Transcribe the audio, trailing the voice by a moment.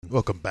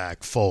Welcome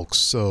back, folks.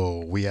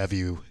 So we have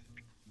you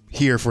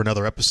here for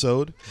another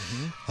episode.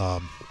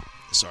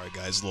 Sorry,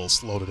 guys, a little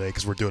slow today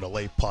because we're doing a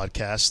late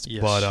podcast.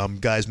 Yes. But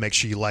guys, make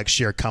sure you like,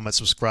 share, comment,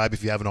 subscribe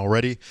if you haven't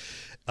already.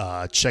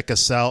 Check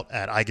us out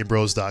at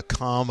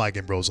eigenbros.com,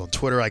 Eigenbros on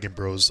Twitter,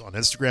 Eigenbros on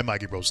Instagram,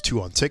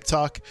 Eigenbros2 on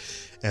TikTok.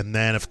 And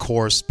then, of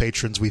course,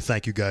 patrons, we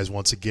thank you guys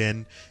once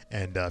again.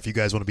 And if you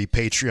guys want to be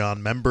Patreon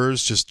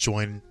members, just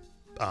join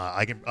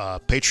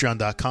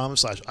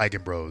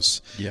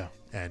patreon.com/Eigenbros. Yeah.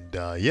 And,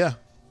 All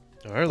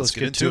right, let's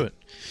get into it.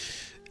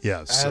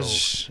 Yeah,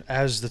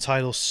 As the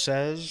title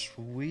says,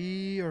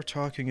 we are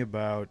talking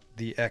about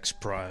the X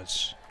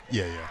Prize,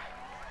 yeah.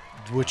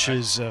 which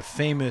is a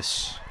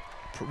famous.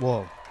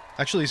 Well,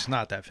 actually, it's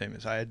not that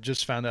famous. I had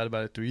just found out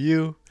about it through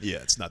you. Yeah,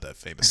 it's not that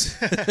famous.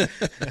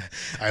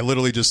 I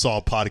literally just saw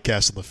a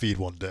podcast on the feed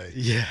one day.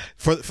 Yeah.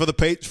 For the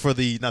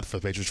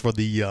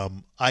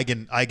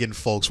Eigen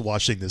folks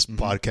watching this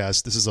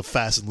podcast, this is a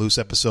fast and loose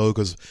episode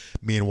because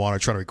me and Juan are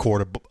trying to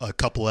record a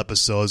couple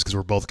episodes because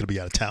we're both going to be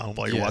out of town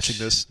while you're watching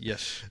this.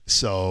 Yes.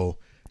 So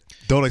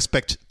don't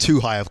expect too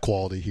high of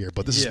quality here,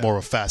 but this is more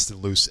of a fast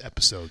and loose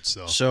episode.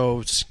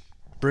 So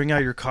bring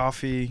out your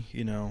coffee,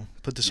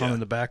 put this on in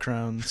the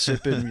background,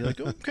 sip it, and you're like,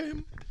 okay,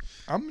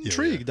 I'm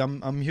intrigued. Yeah.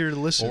 I'm here to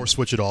listen. Or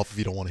switch it off if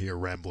you don't want to hear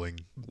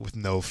rambling with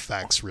no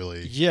facts,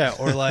 really. Yeah,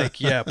 or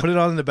put it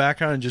on in the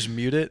background and just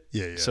mute it.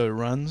 Yeah. So it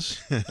runs.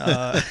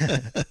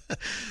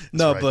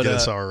 No, right. But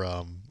that's our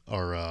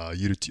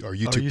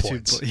YouTube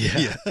points.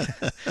 Yeah.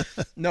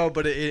 No,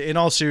 but in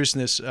all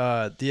seriousness,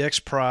 the X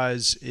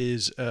Prize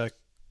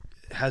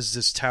has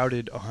this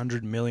touted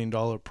 $100 million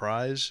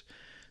prize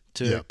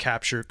to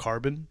capture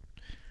carbon.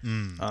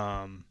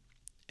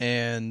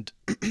 And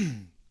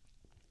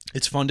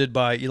it's funded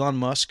by Elon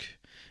Musk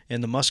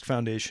and the Musk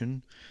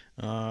Foundation.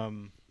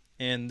 And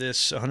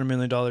this $100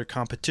 million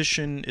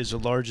competition is the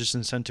largest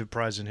incentive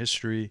prize in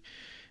history,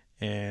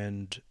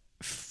 and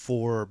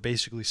for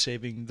basically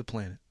saving the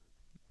planet.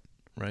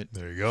 Right?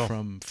 There you go.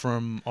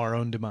 From our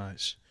own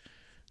demise.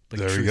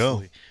 There you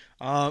go.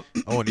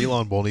 And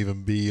Elon won't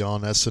even be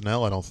on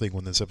SNL, I don't think,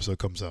 when this episode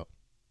comes out.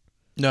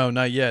 No,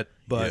 not yet.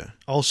 But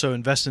also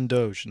invest in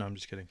Doge. No, I'm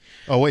just kidding.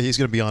 Oh, wait, he's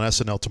going to be on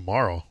SNL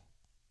tomorrow.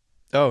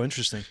 Oh,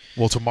 interesting.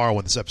 Well, tomorrow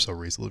when this episode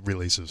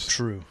releases.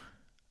 True.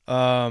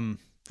 Well,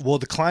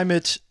 the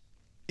climate,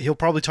 he'll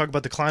probably talk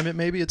about the climate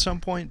maybe at some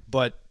point,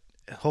 but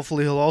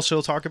hopefully he'll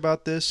also talk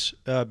about this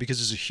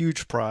because it's a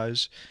huge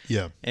prize.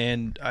 Yeah.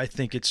 And I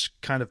think it's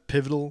kind of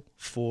pivotal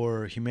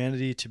for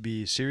humanity to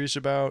be serious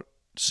about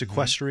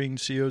sequestering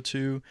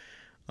CO2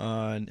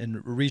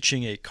 and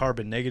reaching a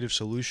carbon negative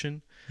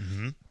solution.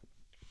 Mm-hmm.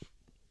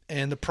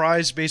 And the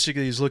prize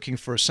basically is looking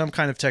for some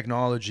kind of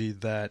technology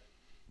that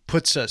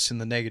puts us in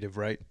the negative,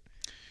 right?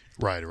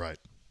 Right.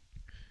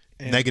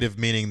 And negative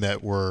meaning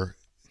that we're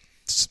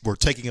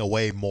taking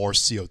away more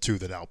CO2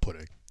 than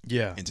outputting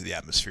into the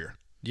atmosphere.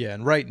 Yeah,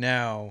 and right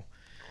now,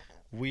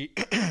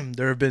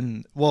 there have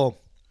been. Well,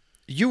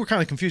 you were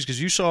kind of confused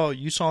because you saw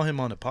him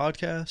on a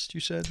podcast.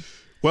 You said.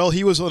 Well,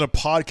 he was on a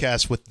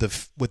podcast with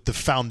the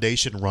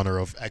foundation runner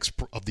of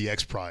the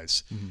X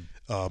Prize,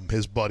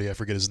 his buddy. I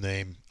forget his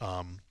name.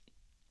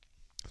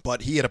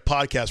 But he had a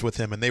podcast with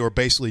him, and they were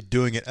basically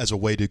doing it as a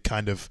way to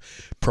kind of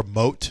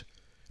promote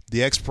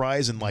the X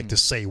Prize and to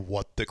say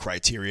what the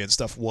criteria and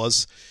stuff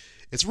was.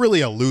 It's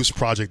really a loose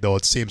project, though.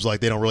 It seems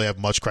like they don't really have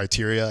much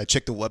criteria. I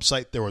checked the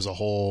website; there was a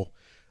whole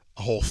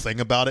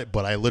thing about it,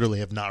 but I literally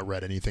have not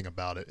read anything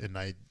about it, and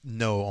I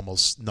know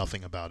almost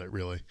nothing about it,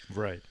 really.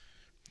 Right.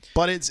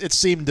 But it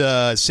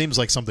seems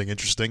like something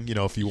interesting.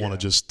 If you want to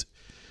just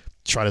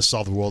try to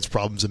solve the world's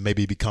problems and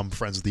maybe become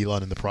friends with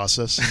Elon in the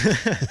process.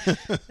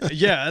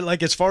 Yeah,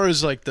 as far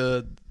as I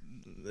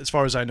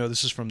know,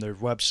 this is from their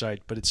website,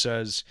 but it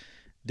says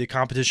the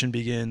competition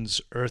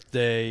begins Earth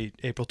Day,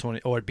 April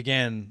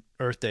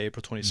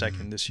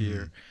 22nd this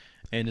year,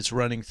 and it's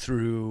running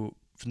through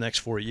for the next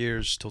 4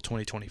 years till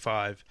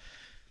 2025.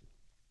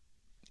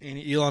 And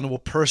Elon will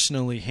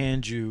personally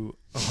hand you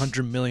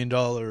 $100 million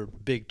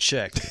big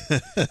check,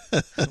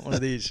 one of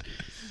these.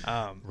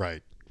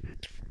 Right.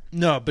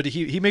 No, but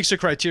he makes the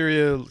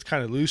criteria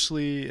kind of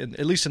loosely, and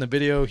at least in the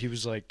video, he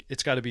was like,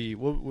 "It's got to be."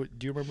 What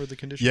do you remember the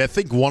condition? Yeah, I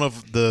think one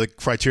of the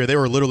criteria, they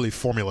were literally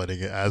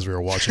formulating it as we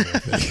were watching it, I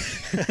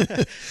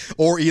think.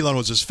 Or Elon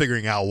was just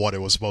figuring out what it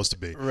was supposed to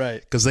be. Right.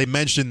 Because they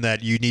mentioned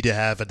that you need to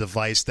have a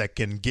device that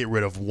can get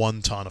rid of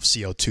 1 ton of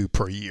CO2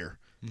 per year,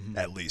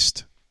 at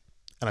least.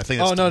 And I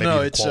think that's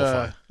it's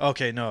qualify.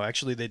 okay. No,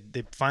 actually,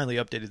 they finally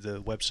updated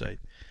the website.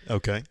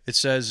 Okay. It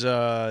says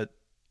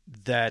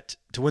that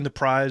to win the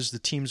prize, the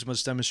teams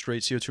must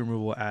demonstrate CO2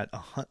 removal at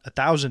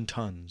 1,000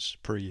 tons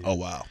per year. Oh,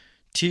 wow.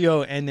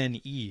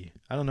 TONNE.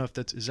 I don't know if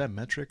is that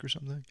metric or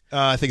something?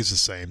 I think it's the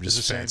same,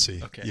 just fancy.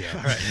 Same? Okay. Yeah.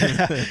 All right.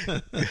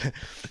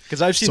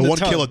 Because I've seen 1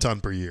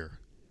 kiloton per year.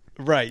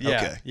 Right. Yeah.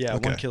 Okay. Yeah.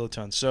 Okay. 1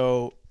 kiloton.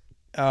 So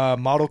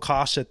model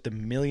costs at the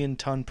million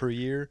ton per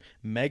year,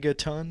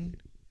 megaton,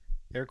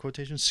 air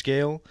quotation,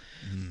 scale,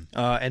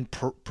 and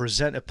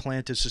present a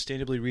plan to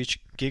sustainably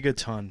reach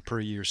gigaton per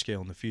year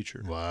scale in the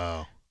future.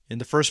 Wow. In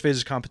the first phase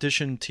of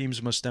competition,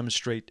 teams must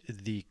demonstrate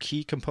the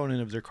key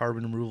component of their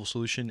carbon removal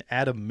solution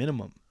at a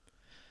minimum.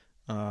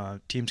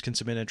 Teams can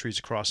submit entries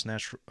across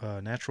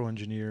natural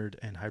engineered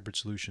and hybrid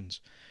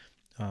solutions.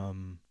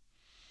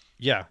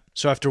 So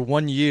after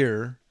 1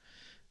 year,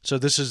 so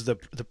this is the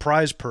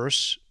prize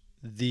purse.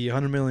 The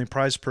 $100 million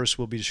prize purse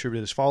will be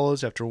distributed as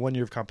follows. After 1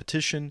 year of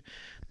competition,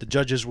 the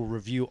judges will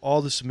review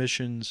all the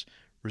submissions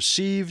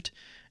received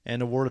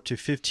and award up to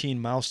 15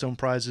 milestone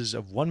prizes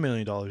of $1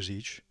 million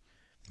each.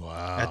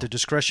 Wow. At the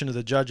discretion of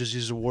the judges,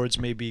 these awards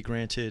may be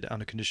granted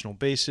on a conditional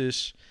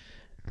basis.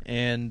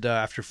 And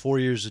after 4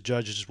 years, the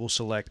judges will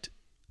select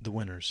the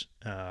winners.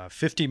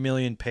 $50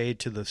 million paid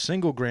to the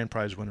single grand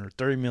prize winner,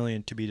 $30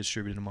 million to be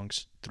distributed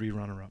amongst 3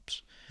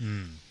 runner-ups.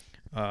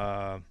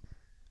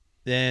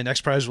 Then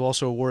X Prize will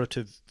also award up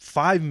to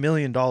 $5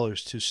 million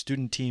to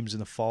student teams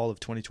in the fall of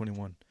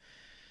 2021.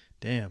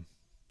 Damn.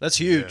 That's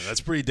huge. Yeah,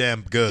 that's pretty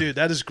damn good. Dude,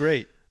 that is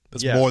great.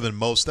 That's more than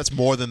most. That's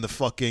more than the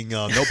fucking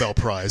Nobel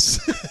Prize.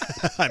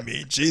 I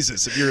mean,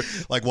 Jesus, if you're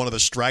like one of the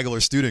straggler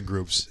student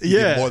groups, you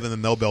get more than the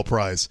Nobel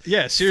Prize.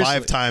 Yeah, seriously.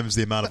 5 times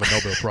the amount of a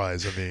Nobel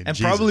Prize. I mean, and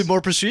Jesus. probably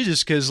more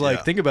prestigious because,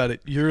 think about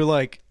it. You're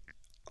like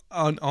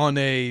on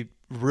a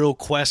real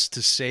quest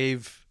to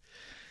save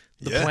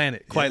the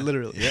planet, quite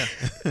literally. Yeah.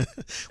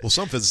 Well,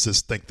 some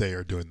physicists think they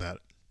are doing that.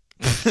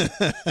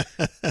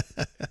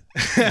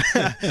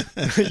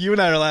 You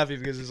and I are laughing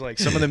because it's like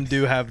some of them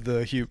do have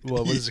the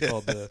what is it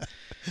called?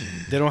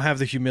 They don't have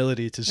the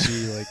humility to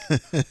see like.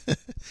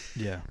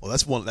 Yeah. Well,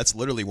 that's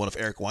literally one of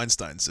Eric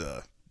Weinstein's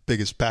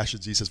biggest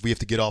passions. He says we have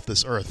to get off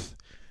this earth.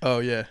 Oh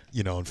yeah.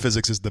 And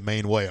physics is the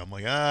main way. I'm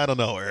like, I don't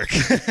know, Eric.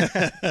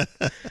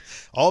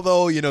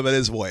 Although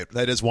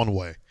that is one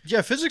way.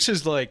 Yeah, physics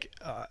is like.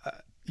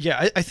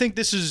 I think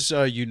this is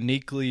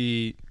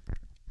uniquely.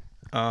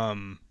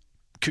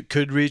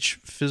 Could reach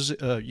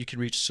you can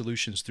reach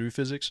solutions through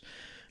physics,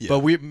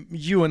 but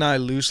you and I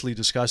loosely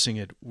discussing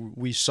it,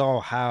 we saw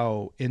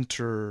how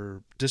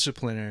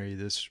interdisciplinary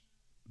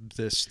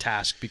this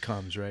task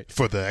becomes, right?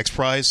 For the X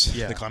Prize,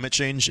 the climate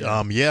change,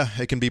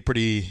 it can be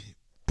pretty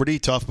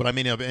tough. But I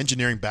mean, an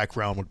engineering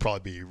background would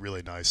probably be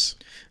really nice.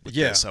 With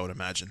this, I would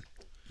imagine.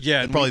 Yeah,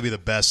 it'd probably be the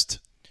best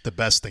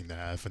thing to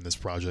have in this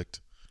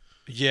project.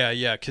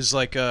 Yeah, because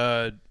like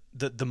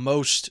the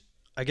most,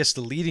 I guess,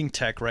 the leading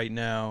tech right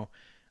now.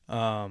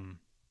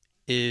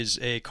 Is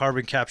a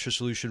carbon capture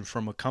solution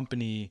from a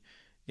company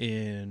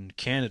in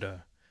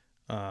Canada.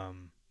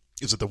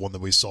 Is it the one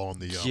that we saw in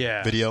the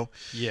video?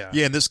 Yeah.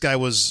 Yeah, and this guy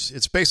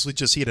it's basically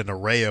just he had an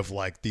array of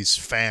like these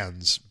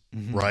fans,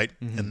 right?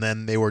 Mm-hmm. And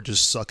then they were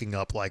just sucking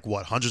up like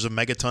hundreds of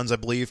megatons, I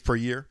believe, per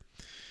year.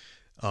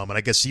 And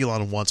I guess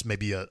Elon wants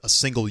maybe a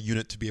single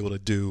unit to be able to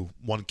do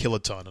 1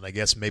 kiloton, and I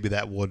guess maybe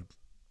that would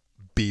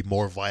be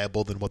more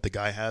viable than what the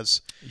guy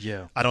has.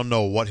 Yeah. I don't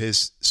know what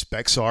his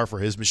specs are for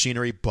his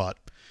machinery, but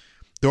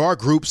there are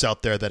groups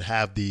out there that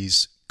have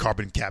these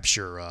carbon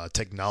capture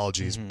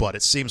technologies, but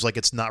it seems like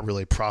it's not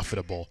really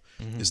profitable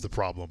is the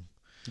problem.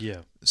 Yeah.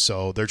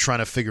 So they're trying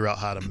to figure out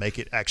how to make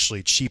it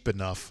actually cheap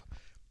enough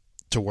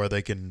to where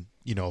they can,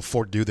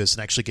 afford to do this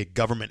and actually get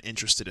government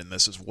interested in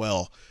this as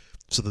well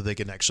so that they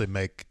can actually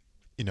make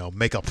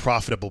a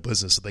profitable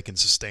business so they can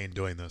sustain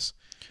doing this.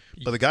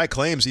 But the guy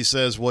claims, he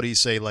says,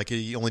 like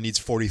he only needs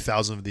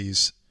 40,000 of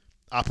these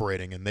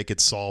operating and they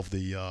could solve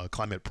the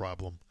climate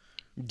problem.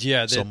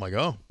 Yeah. So I'm like,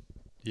 oh.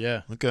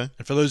 Yeah. Okay.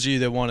 And for those of you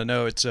that want to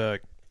know, it's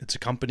a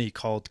company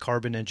called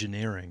Carbon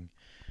Engineering.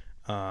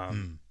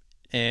 And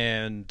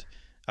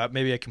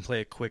maybe I can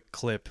play a quick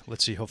clip.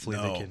 Let's see. Hopefully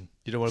they can.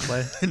 You don't want to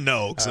play?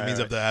 No, because it means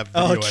I have to have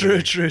video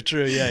editing.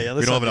 True. Yeah.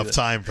 We don't have enough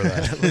time for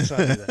that. Let's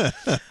not do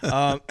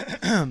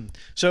that.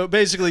 So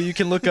basically, you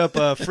can look up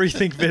a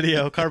Freethink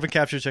video, Carbon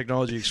Capture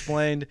Technology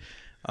Explained,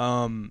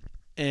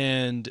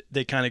 and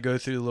they kind of go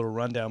through a little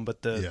rundown.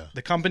 But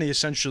the company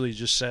essentially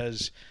just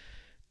says,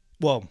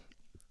 well,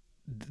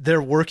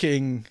 they're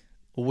working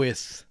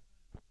with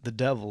the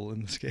devil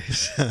in this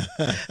case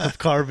of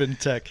carbon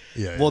tech.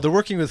 Well, they're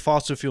working with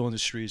fossil fuel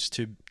industries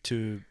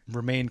to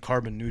remain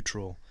carbon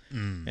neutral.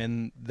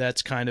 And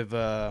that's kind of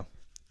the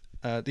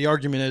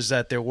argument is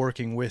that they're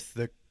working with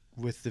the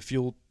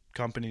fuel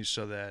companies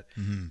so that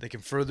they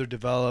can further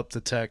develop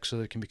the tech so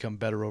that it can become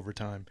better over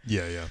time.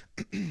 Yeah.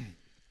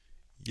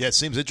 Yeah, it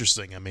seems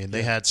interesting. I mean,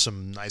 they had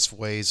some nice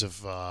ways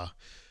of.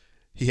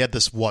 He had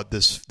this like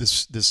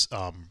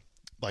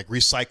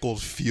recycled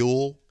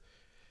fuel.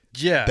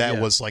 Yeah,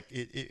 that was like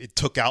it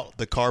took out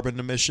the carbon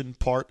emission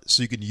part,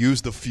 so you can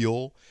use the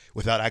fuel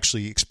without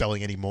actually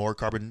expelling any more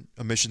carbon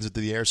emissions into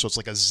the air. So it's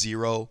like a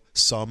zero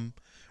sum,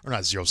 or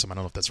not zero sum. I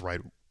don't know if that's the right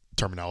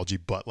terminology,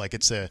 but like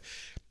it's a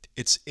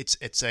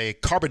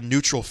carbon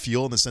neutral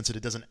fuel in the sense that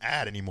it doesn't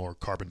add any more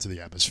carbon to the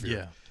atmosphere.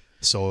 Yeah.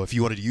 So if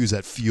you wanted to use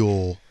that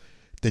fuel,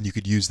 then you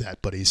could use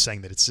that. But he's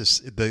saying that it's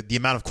just the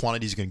amount of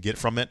quantities you can get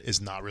from it is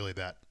not really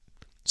that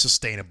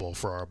sustainable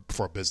for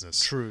our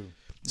business. True.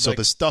 So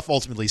the stuff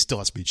ultimately still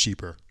has to be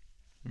cheaper.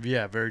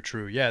 Yeah, very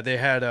true. Yeah, they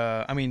had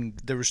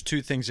there was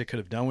 2 things they could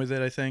have done with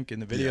it, I think. In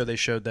the video they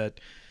showed that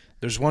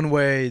there's one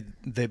way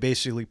they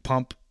basically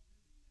pump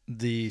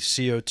the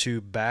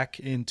CO2 back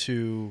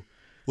into.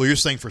 Well, you're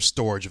saying for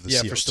storage of the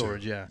CO2. Yeah, for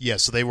storage, yeah. Yeah,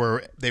 so they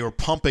were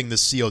pumping the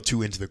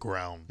CO2 into the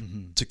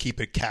ground to keep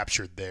it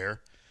captured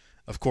there.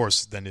 Of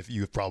course, then if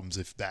you have problems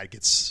if that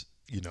gets,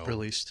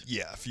 released.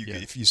 Yeah,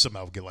 if you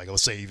somehow get like,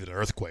 let's say even an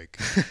earthquake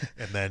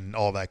and then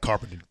all that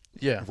carbon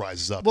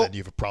rises up, then you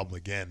have a problem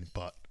again,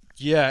 but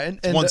yeah,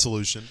 and one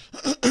solution.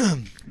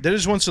 There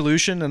is one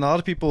solution, and a lot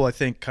of people I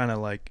think kind of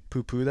like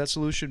poo-poo that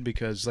solution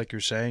because like you're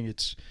saying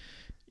it's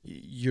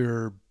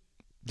the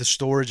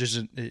storage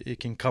isn't, it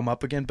can come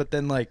up again, but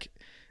then like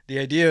the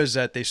idea is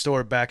that they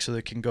store it back so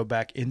they can go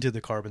back into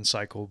the carbon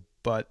cycle.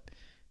 But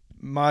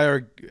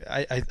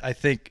I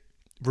think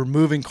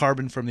removing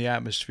carbon from the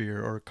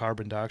atmosphere or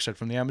carbon dioxide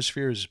from the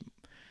atmosphere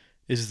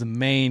is the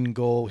main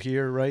goal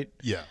here, right?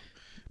 Yeah,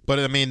 but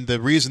I mean the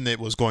reason it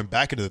was going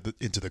back into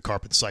the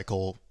carbon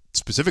cycle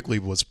specifically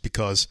was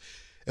because,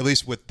 at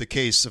least with the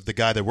case of the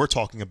guy that we're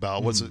talking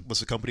about, what's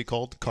the company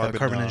called?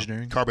 Carbon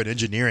Engineering. Carbon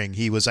Engineering.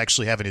 He was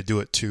actually having to do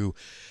it to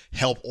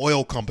help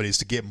oil companies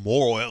to get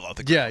more oil out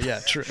the ground. Yeah,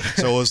 true.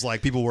 So it was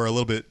like people were a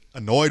little bit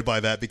annoyed by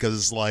that because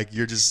it's like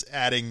you're just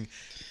adding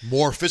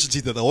more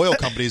efficiency to the oil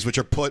companies, which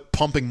are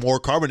pumping more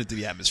carbon into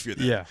the atmosphere.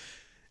 Then. Yeah.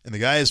 And the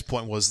guy's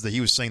point was that he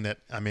was saying that,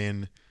 I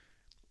mean,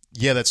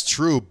 yeah, that's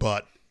true,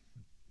 but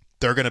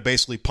they're going to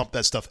basically pump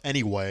that stuff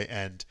anyway,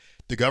 and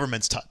the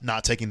government's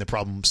not taking the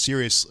problem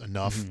serious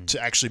enough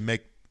to actually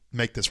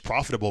make this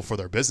profitable for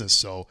their business.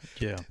 So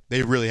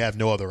they really have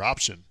no other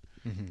option.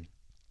 Mm-hmm.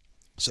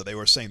 So they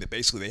were saying that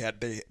basically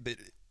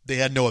they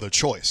had no other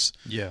choice.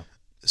 Yeah.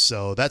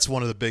 So that's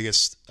one of the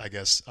biggest, I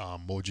guess,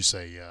 what would you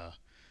say,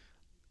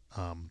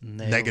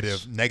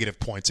 negative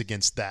points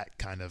against that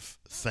kind of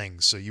thing.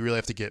 So you really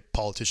have to get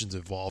politicians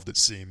involved, it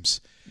seems,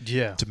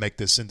 to make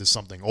this into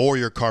something. Or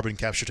your carbon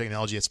capture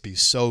technology has to be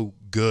so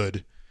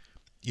good,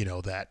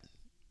 that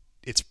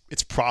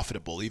it's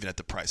profitable even at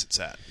the price it's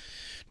at.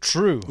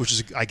 True. Which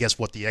is, I guess,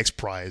 what the X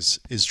Prize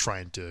is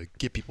trying to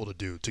get people to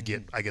do, to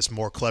get, I guess,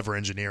 more clever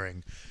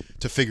engineering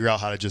to figure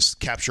out how to just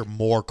capture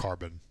more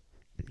carbon.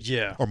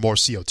 Yeah. Or more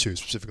CO2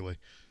 specifically.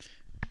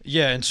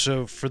 Yeah, and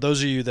so for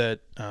those of you that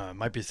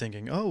might be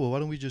thinking, oh, well, why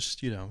don't we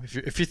just,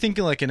 if you're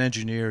thinking like an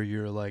engineer,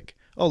 you're like,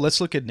 oh, let's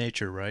look at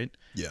nature, right?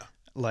 Yeah.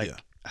 Like,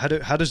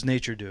 how does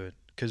nature do it?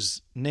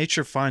 Because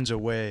nature finds a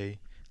way,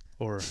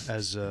 or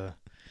as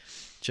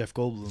Jeff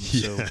Goldblum,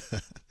 so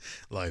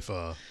life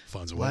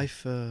finds a way.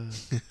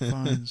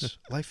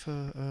 Life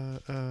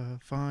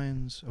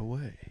finds a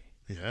way.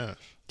 Yeah.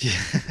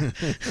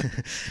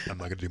 I'm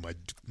not gonna do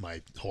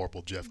my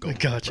horrible Jeff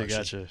Goldblum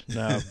Gotcha.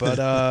 No,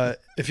 but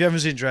if you haven't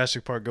seen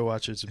Jurassic Park, go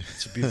watch it.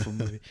 It's a beautiful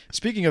movie.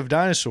 Speaking of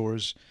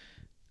dinosaurs,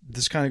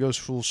 this kind of goes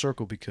full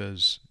circle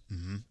because,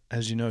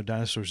 as you know,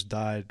 dinosaurs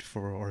died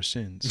for our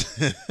sins.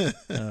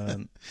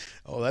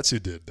 Oh, that's who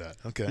did that.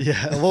 Okay.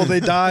 Yeah. Well,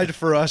 they died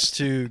for us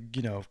to,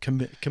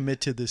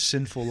 commit to this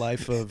sinful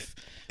life of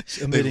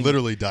emitting. They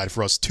literally died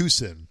for us to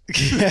sin.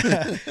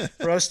 Yeah.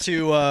 For us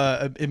to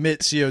emit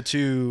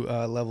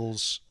CO2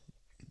 levels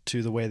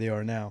to the way they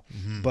are now.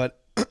 Mm-hmm. But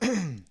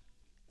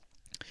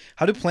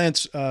how do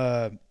plants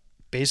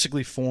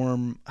basically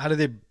form? How do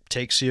they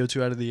take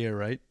CO2 out of the air,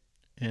 right?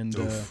 And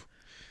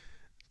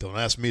don't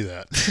ask me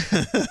that.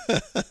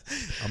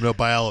 I'm no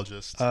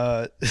biologist.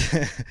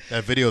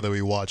 That video that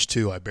we watched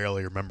too, I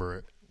barely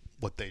remember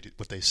what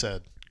they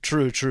said.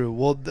 True.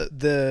 Well,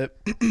 they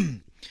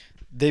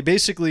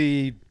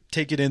basically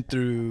take it in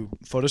through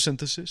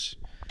photosynthesis,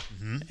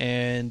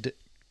 and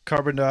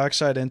carbon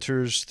dioxide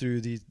enters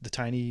through the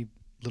tiny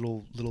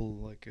little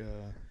like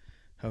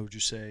how would you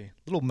say,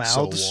 little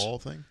mouths, cell wall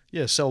thing.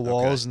 Yeah, cell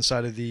walls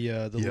inside of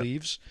the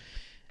leaves,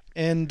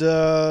 and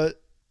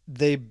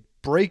they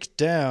break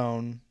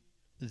down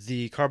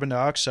the carbon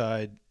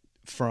dioxide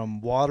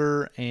from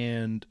water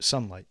and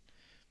sunlight.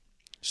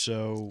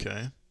 So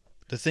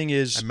the thing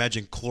is, I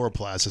imagine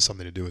chloroplast has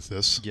something to do with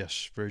this.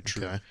 Yes, very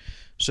true. Okay.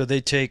 So they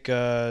take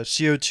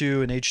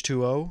CO2 and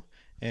H2O,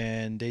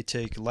 and they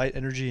take light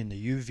energy in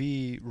the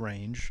UV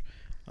range,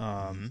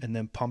 and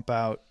then pump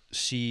out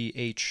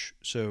CH,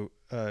 so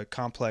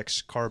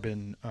complex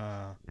carbon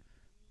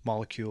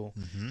molecule,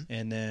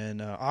 and then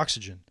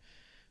oxygen.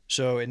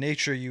 So in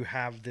nature, you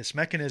have this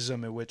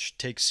mechanism in which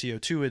takes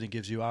CO2 and it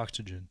gives you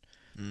oxygen.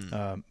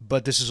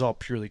 But this is all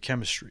purely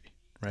chemistry,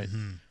 right?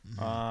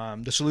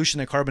 The solution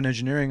that carbon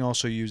engineering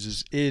also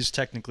uses is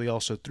technically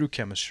also through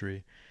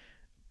chemistry.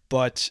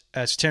 But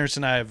as Terrence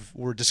and I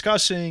were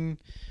discussing,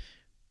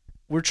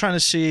 we're trying to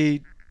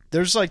see,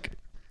 there's like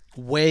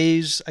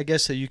ways, I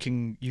guess, that you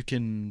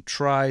can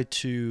try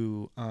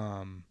to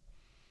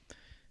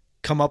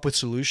come up with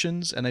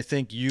solutions. And I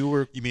think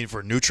you mean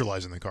for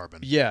neutralizing the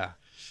carbon? Yeah.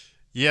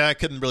 Yeah, I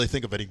couldn't really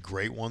think of any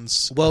great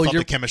ones. Well, I thought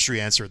the chemistry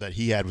answer that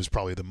he had was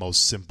probably the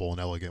most simple and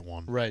elegant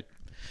one. Right.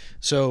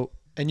 So,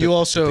 and you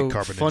also,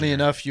 funny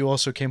enough, you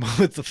also came up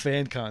with the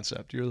fan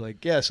concept. You're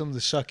like, yeah, something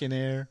to suck in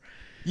air.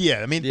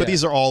 Yeah, I mean, but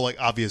these are all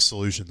like obvious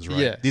solutions, right?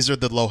 Yeah. These are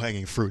the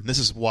low-hanging fruit. And this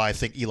is why I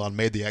think Elon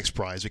made the X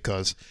Prize,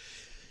 because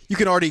you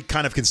can already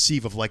kind of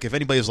conceive of, like, if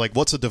anybody's like,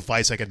 what's a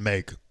device I can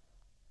make?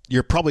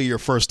 Your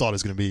first thought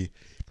is going to be,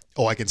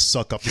 oh, I can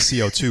suck up the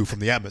CO2 from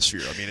the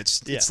atmosphere. I mean,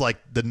 it's like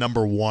the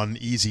number one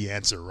easy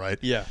answer, right?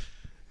 Yeah.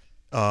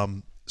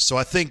 So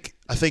I think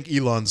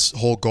Elon's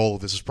whole goal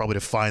of this is probably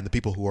to find the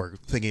people who are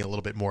thinking a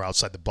little bit more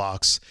outside the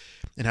box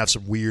and have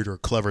some weird or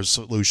clever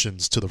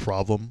solutions to the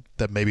problem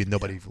that maybe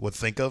nobody would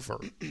think of, or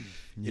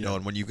you know.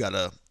 And when you got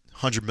a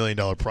 $100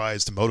 million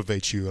prize to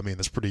motivate you, I mean,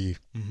 that's pretty.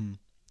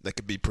 That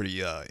could be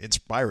pretty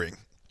inspiring.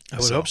 I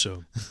would hope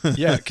so.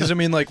 Yeah, because I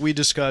mean, like we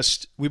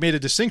made a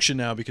distinction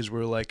now because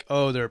we're like,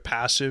 oh, there are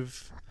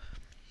passive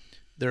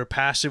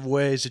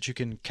ways that you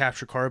can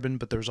capture carbon,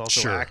 but there's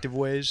also active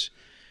ways.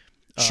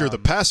 Sure, the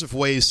passive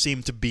ways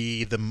seem to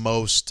be the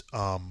most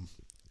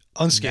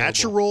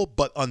natural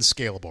but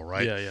unscalable,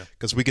 right? Yeah.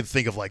 Because we can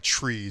think of like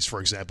trees,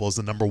 for example, as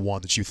the number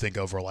one that you think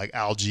of, or like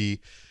algae.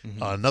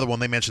 Another one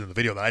they mentioned in the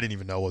video that I didn't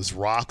even know was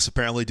rocks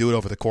apparently do it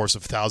over the course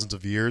of thousands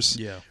of years.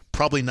 Yeah.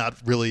 Probably not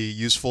really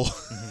useful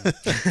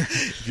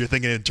if you're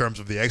thinking in terms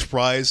of the X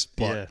Prize,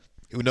 but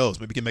who knows?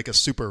 Maybe we can make a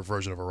super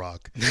version of a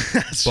rock.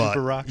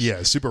 Super rocks?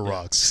 Yeah, super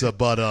rocks. So,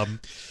 but,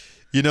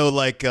 you know,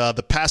 like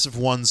the passive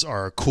ones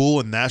are cool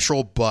and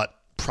natural, but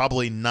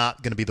probably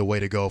not going to be the way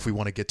to go if we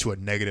want to get to a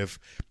negative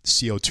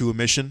CO2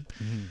 emission.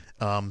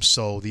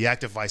 So the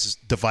active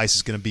device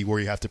is going to be where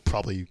you have to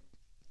probably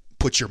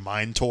put your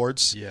mind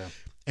towards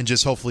and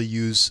just hopefully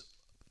use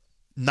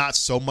not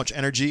so much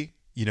energy,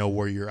 you know,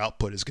 where your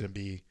output is going to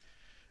be,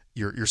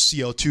 your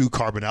CO2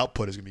 carbon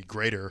output is going to be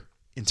greater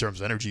in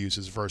terms of energy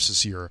uses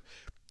versus your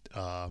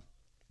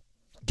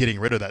getting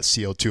rid of that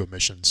CO2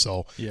 emission.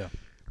 So,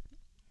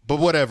 but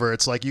whatever,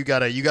 it's like you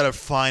gotta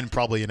find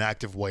probably an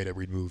active way to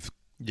remove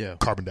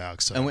carbon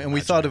dioxide. And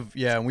we thought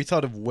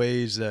of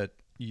ways that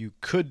you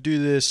could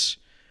do this,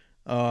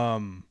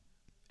 and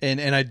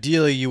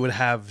ideally you would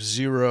have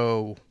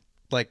zero,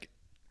 like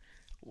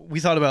we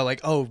thought about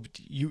like, oh,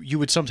 you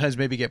would sometimes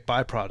maybe get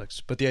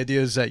byproducts, but the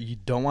idea is that you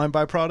don't want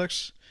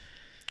byproducts.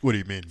 What do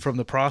you mean? From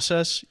the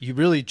process, you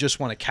really just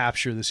want to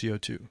capture the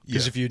CO2.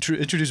 Because if you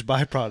introduce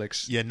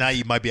byproducts... Yeah, now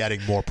you might be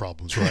adding more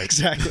problems, right?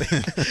 Exactly.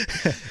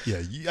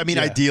 I mean,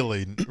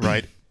 ideally,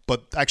 right?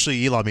 But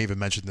actually, Elon even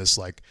mentioned this,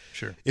 like,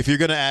 if you're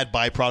going to add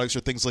byproducts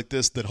or things like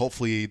this, then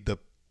hopefully the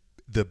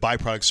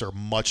byproducts are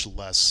much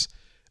less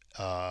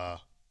of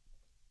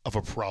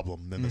a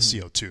problem than the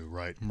CO2,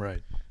 right?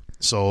 Right.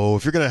 So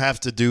if you're going to have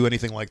to do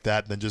anything like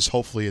that, then just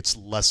hopefully it's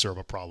lesser of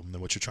a problem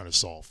than what you're trying to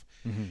solve.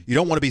 You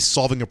don't want to be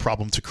solving a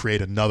problem to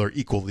create another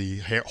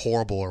equally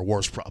horrible or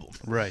worse problem.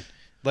 Right.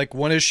 Like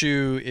one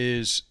issue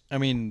is, I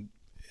mean,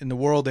 in the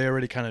world they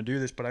already kind of do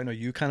this, but I know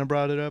you kind of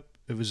brought it up.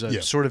 It was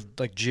sort of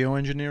like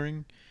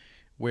geoengineering,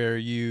 where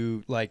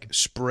you like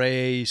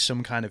spray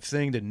some kind of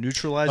thing that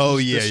neutralizes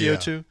the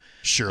CO2. Yeah.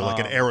 Sure, like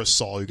an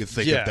aerosol. You could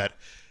think of that.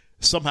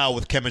 Somehow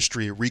with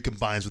chemistry, it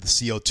recombines with the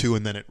CO2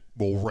 and then it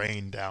will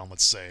rain down,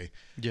 let's say,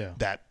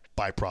 that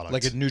byproduct.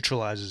 Like it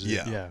neutralizes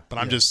it. Yeah. But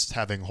I'm just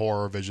having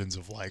horror visions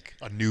of like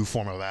a new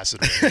form of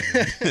acid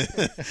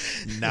rain.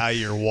 Now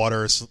your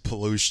water is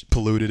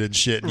polluted and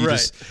shit. And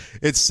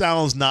it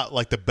sounds not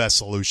like the best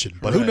solution,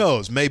 but who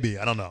knows? Maybe,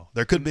 I don't know.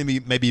 There could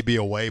maybe be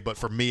a way, but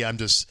for me, I'm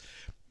just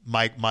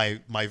my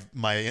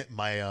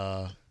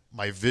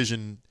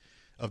vision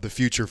of the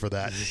future for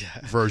that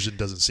version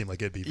doesn't seem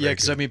like it'd be very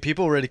because I mean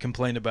people already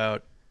complain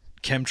about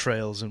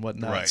chemtrails and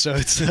whatnot, so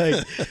it's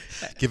like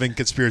giving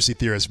conspiracy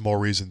theorists more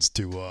reasons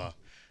to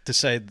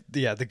say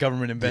the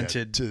government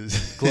invented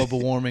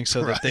global warming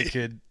so that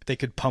they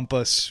could pump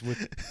us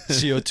with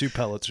CO2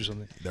 pellets or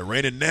something. They're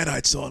raining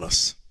nanites on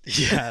us.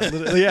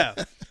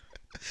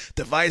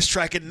 Device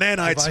tracking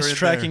nanites. Device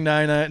tracking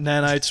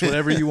nanites,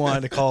 whatever you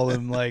want to call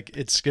them. Like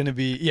it's going to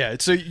be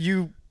so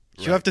you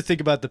have to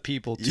think about the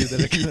people too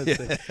that are going to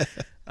think.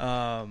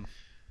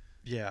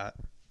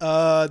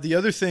 The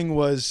other thing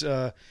was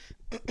the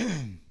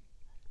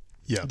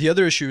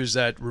other issue is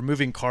that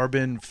removing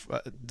carbon,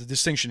 the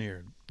distinction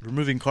here,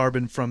 removing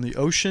carbon from the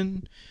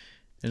ocean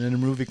and then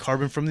removing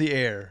carbon from the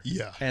air.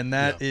 And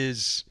that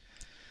is...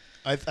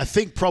 I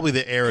think probably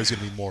the air is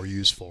going to be more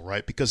useful,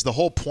 right? Because the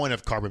whole point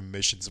of carbon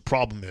emissions, the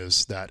problem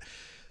is that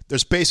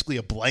there's basically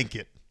a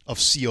blanket of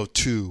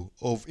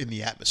CO2 in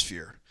the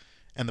atmosphere.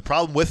 And the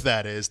problem with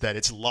that is that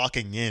it's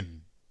locking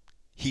in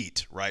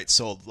heat, right?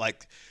 So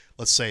like,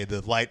 let's say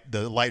the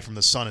light from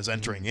the sun is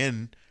entering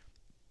in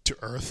to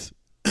Earth,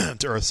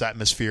 to Earth's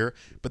atmosphere,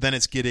 but then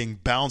it's getting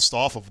bounced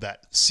off of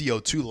that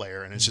CO2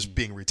 layer and it's just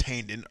being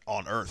retained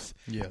on Earth.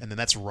 And then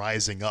that's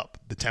rising up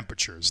the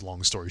temperatures,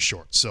 long story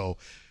short. So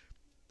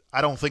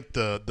I don't think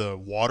the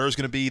water is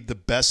going to be the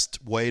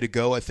best way to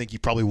go. I think you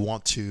probably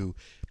want to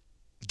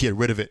get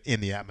rid of it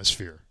in the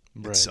atmosphere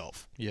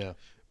itself. Yeah.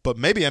 But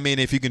maybe, I mean,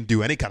 if you can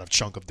do any kind of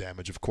chunk of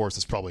damage, of course,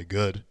 that's probably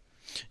good.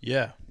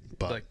 Yeah.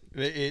 But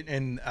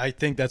and I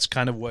think that's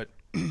kind of what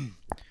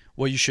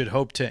you should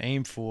hope to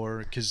aim for,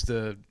 because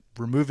the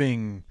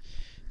removing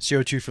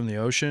CO2 from the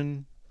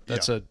ocean,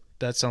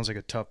 that sounds like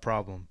a tough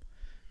problem.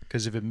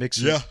 Because if it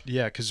mixes,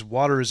 because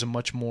water is a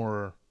much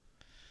more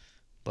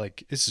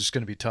like this is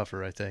going to be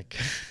tougher, I think.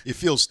 It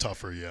feels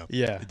tougher, yeah.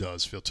 Yeah. It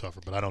does feel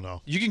tougher, but I don't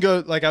know. You can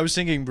go like I was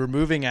thinking,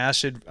 removing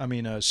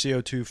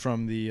CO2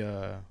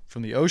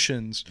 from the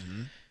oceans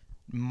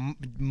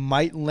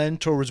might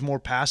lend towards more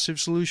passive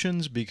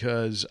solutions,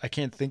 because I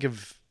can't think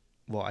of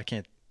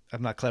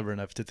I'm not clever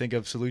enough to think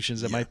of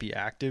solutions that might be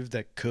active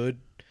that could.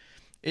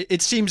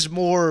 It seems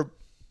more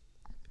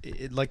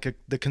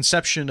the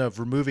conception of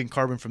removing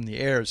carbon from the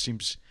air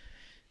seems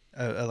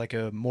like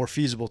a more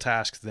feasible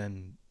task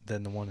than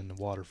the one in the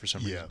water for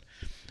some reason.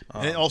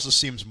 And it also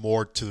seems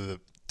more to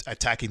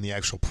attacking the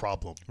actual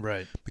problem.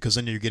 Right. Because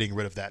then you're getting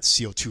rid of that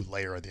CO2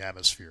 layer in the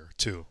atmosphere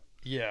too.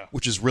 Yeah.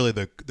 Which is really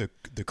the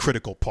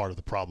critical part of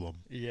the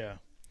problem. Yeah.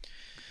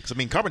 Because, I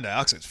mean, carbon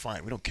dioxide is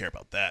fine. We don't care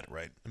about that,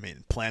 right? I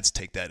mean, plants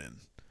take that in.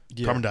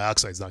 Yeah. Carbon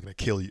dioxide is not going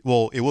to kill you.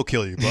 Well, it will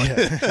kill you,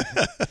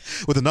 but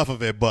with enough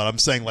of it. But I'm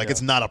saying, like,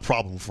 it's not a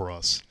problem for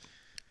us.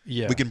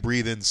 Yeah. We can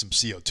breathe in some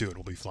CO2 and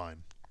we'll be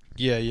fine.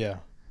 Yeah, yeah.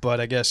 But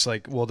I guess,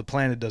 the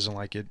planet doesn't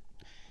like it.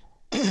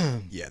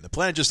 Yeah, the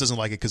planet just doesn't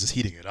like it because it's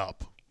heating it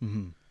up.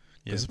 Mm-hmm.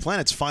 Because the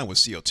planet's fine with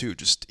CO2,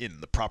 just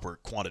in the proper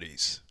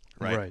quantities,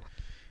 right? Right.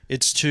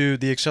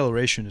 The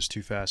acceleration is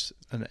too fast,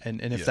 and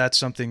if that's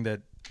something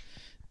that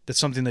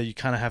you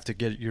kind of have to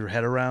get your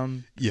head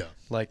around. Yeah.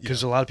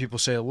 Because a lot of people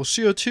say, well,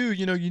 CO2,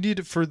 you need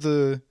it for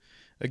the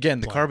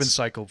carbon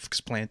cycle,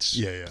 because plants.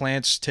 Yeah.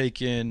 Plants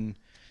take in.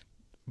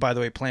 By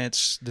the way,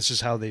 plants. This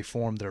is how they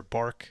form their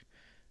bark.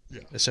 Yeah.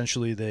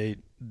 Essentially,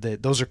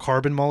 those are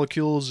carbon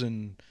molecules,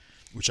 and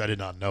which I did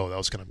not know. That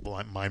was kind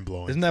of mind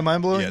blowing. Isn't that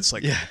mind blowing? Yeah, it's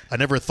like I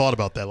never thought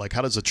about that. Like,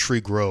 how does a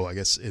tree grow? I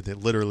guess it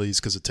literally is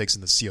because it takes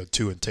in the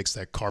CO2 and takes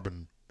that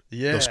carbon,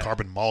 those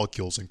carbon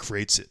molecules, and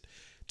creates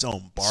its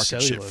own bark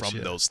and shit from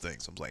those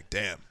things. I'm like,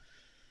 damn,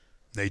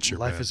 nature.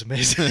 Life is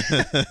amazing.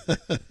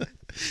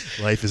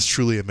 Life is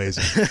truly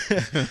amazing.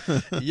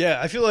 Yeah,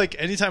 I feel like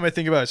anytime I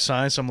think about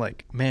science, I'm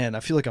like, man, I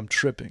feel like I'm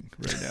tripping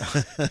right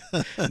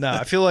now. No,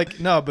 I feel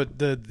like but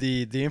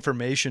the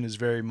information is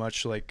very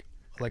much like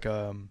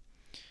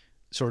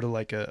sort of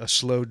like a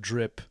slow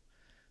drip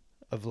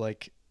of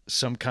like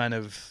some kind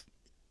of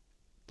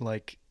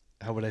like,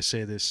 how would I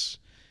say this,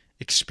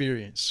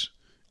 experience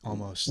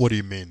almost. What do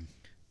you mean?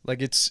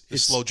 Like it's a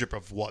slow drip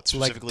of what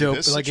like specifically? dope,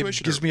 this like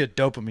situation, it gives me a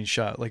dopamine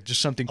shot, like just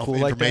something cool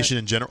like that. Information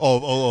in general.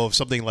 Oh,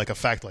 something like a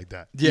fact like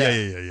that.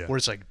 Yeah. Where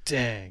it's like,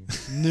 dang,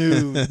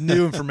 new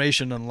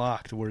information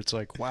unlocked. Where it's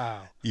like,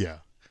 wow. Yeah,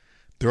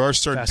 there are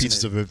certain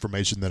pieces of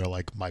information that are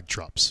like mic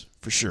drops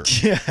for sure.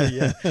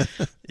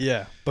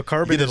 Yeah. But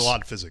carbon is a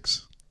lot in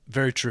physics.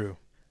 Very true.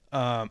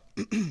 I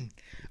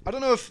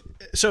don't know if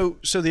so.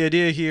 The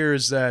idea here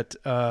is that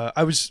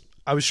I was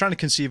trying to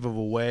conceive of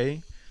a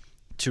way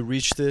to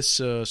reach this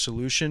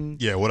solution.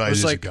 Yeah, what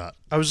ideas you got?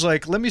 I was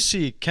like, let me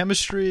see,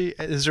 chemistry.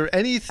 Is there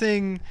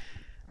anything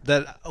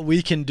that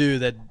we can do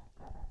that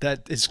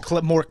is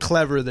more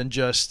clever than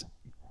just,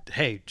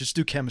 hey, just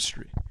do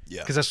chemistry?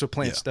 Yeah, because that's what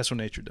plants. That's what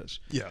nature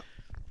does. Yeah.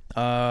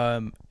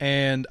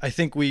 And I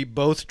think we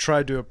both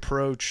tried to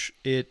approach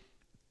it,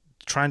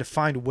 trying to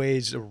find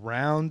ways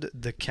around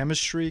the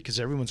chemistry, because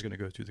everyone's going to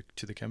go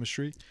to the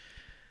chemistry.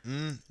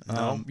 No,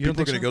 you don't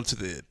think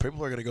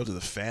people are going to go to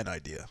the fan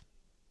idea.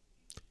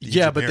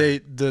 Yeah, but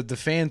the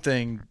fan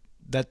thing,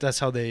 that's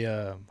how they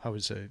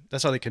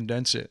that's how they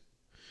condense it.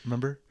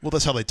 Remember? Well,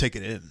 that's how they take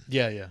it in.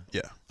 Yeah.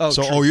 Oh,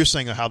 so you're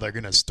saying how they're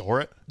going to store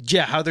it?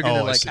 Yeah, how they're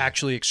going to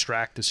actually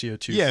extract the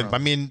CO2. Yeah, from. I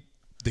mean,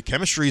 the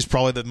chemistry is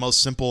probably the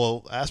most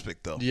simple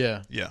aspect, though.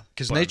 Yeah.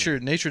 Because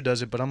nature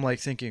does it, but I'm like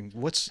thinking,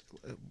 what's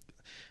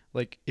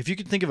like, if you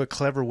could think of a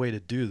clever way to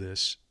do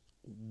this,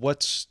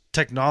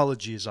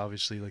 technology is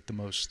obviously like the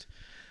most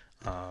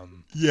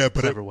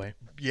clever way.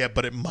 Yeah,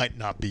 but it might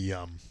not be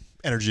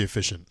energy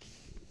efficient.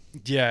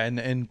 Yeah,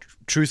 and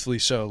truthfully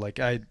so. Like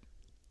I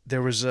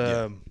was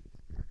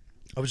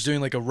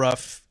doing like a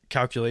rough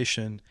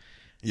calculation.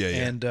 Yeah.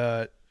 And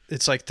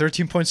it's like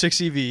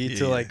 13.6 eV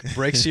to like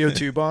break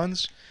CO2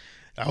 bonds.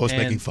 I was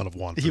making fun of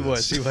Juan. He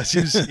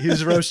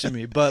was roasting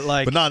me,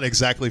 but not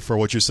exactly for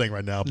what you're saying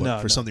right now,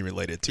 but for something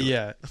related to it.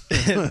 Yeah.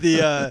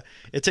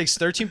 It takes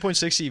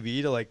 13.6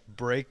 eV to like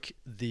break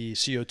the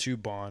CO2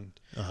 bond.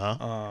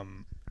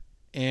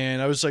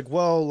 And I was like,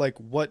 well, like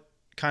what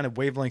kind of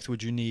wavelength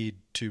would you need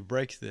to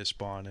break this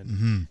bond?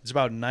 And it's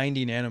about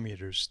 90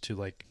 nanometers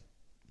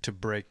to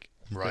break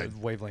the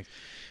wavelength,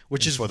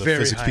 which is for the very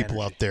physics high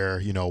people energy. out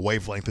there.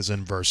 Wavelength is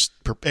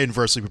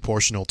inversely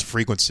proportional to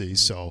frequency.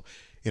 So,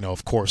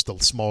 of course, the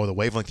smaller the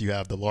wavelength you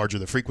have, the larger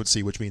the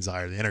frequency, which means the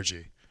higher the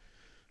energy.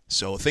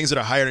 So things that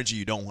are high energy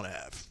you don't want to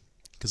have,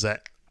 because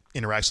that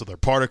interacts with their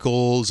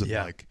particles and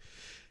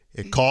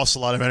it costs a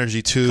lot of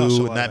energy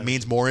too, and that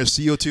means more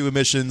CO2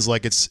 emissions.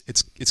 Like it's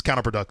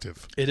counterproductive.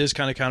 It is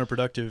kind of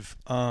counterproductive.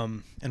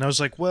 And I was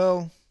like,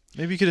 well,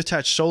 maybe you could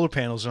attach solar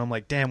panels. And I'm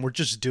like, damn, we're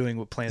just doing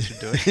what plants are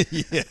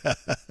doing. Yeah.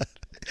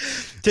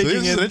 So this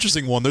is an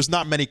interesting one. There's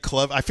not many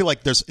clever. I feel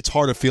like it's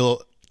hard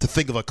to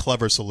think of a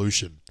clever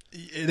solution.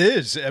 It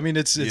is. I mean,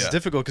 it's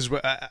difficult because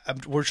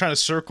we're trying to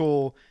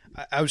circle.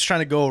 I was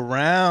trying to go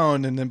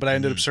around, but I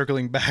ended up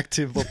circling back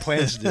to what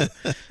plants do.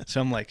 So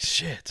I'm like,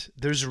 shit.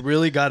 There's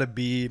really got to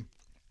be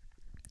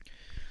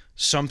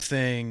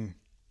something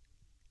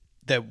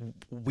that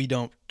we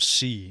don't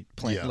see.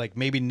 Yeah. Like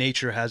maybe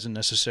nature hasn't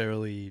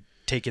necessarily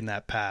taken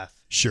that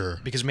path. Sure.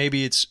 Because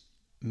maybe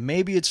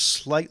it's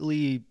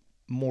slightly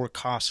more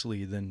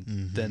costly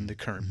than the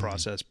current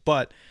process,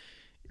 but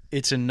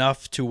it's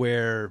enough to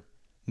where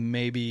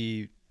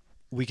maybe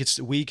we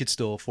could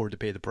still afford to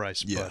pay the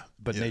price. Yeah.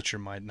 But nature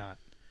might not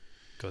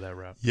go that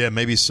route. Yeah,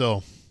 maybe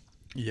so.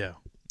 Yeah.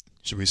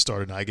 Should we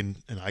start an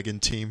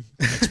Eigen team,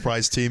 X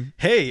Prize team?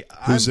 Hey,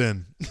 Who's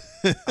in?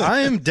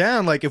 I am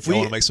down. Like if Y'all we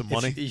wanna make some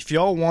money? if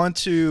y'all want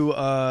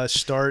to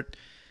start.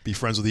 Be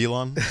friends with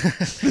Elon?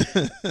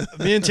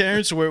 Me and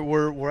Terrence,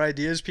 we're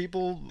ideas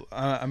people.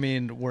 I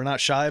mean, we're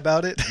not shy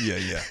about it.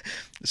 Yeah.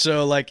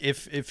 So, like,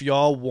 if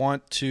y'all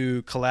want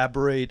to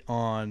collaborate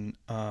on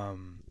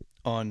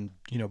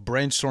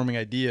brainstorming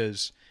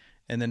ideas,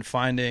 and then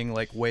finding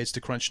like ways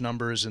to crunch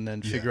numbers, and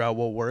then figure out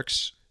what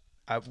works.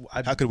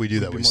 How could we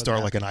do that? We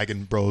start like an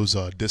Eigen Bros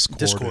Discord.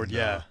 Discord,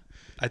 yeah.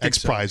 I think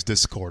X Prize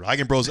Discord.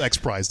 Eigen Bros X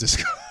Prize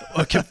Discord.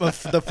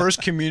 The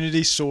first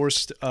community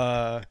sourced.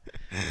 How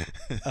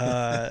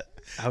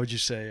would you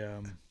say?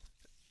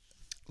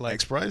 Like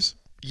X Prize?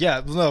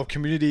 Yeah, no,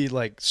 community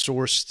like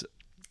sourced.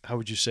 How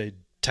would you say?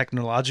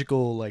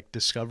 Technological like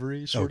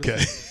discovery sort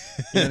of. You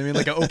know what I mean?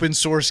 Like an open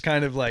source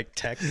kind of like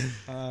tech.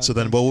 So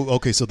then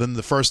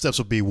the first steps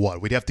would be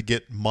what? We'd have to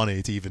get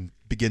money to even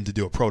begin to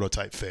do a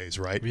prototype phase,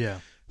 right? Yeah.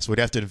 So we'd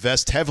have to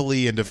invest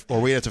heavily or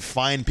we'd have to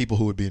find people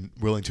who would be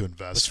willing to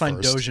invest. Let's find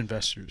first. Doge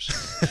investors.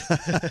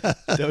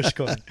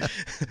 Dogecoin.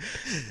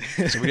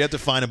 So we'd have to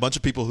find a bunch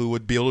of people who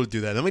would be able to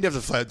do that. Then we'd have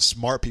to find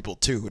smart people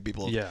too, who would be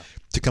able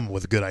to come up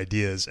with good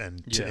ideas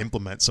and to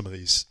implement some of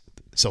these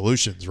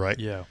solutions, right?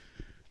 Yeah.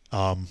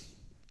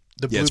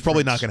 It's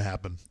probably not going to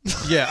happen.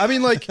 Yeah, I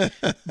mean, like,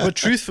 but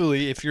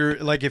truthfully, if you're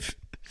like,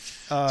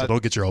 so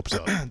don't get your hopes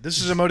up.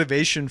 This is a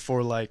motivation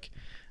for like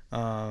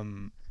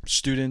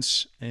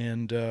students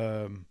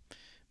and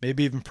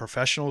maybe even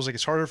professionals. Like,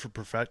 it's harder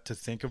to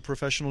think of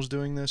professionals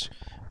doing this,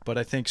 but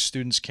I think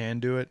students can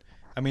do it.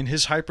 I mean,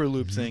 his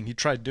Hyperloop thing, he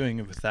tried doing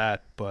it with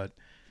that, but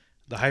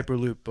the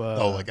Hyperloop.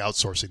 Like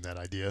outsourcing that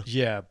idea.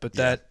 Yeah, but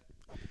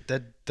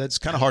that's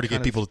kind of hard to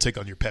get people to take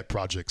on your pet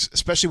projects,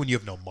 especially when you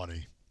have no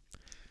money.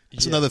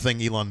 That's another thing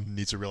Elon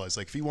needs to realize.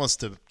 Like, if he wants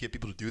to get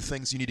people to do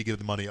things, you need to give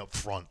the money up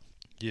front.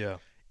 Yeah.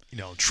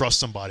 Trust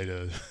somebody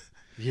to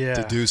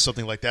do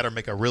something like that, or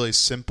make a really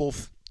simple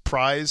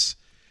prize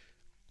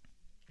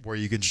where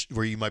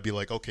you might be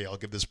like, okay, I'll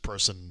give this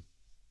person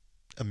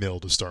 $1 million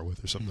to start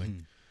with or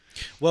something.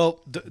 Well,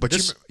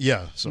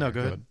 Sorry,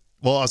 go ahead.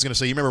 Well, I was going to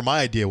say, you remember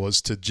my idea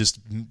was to just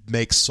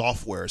make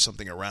software or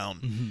something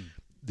around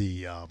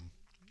the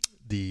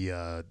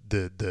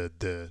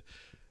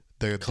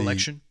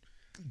collection.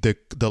 The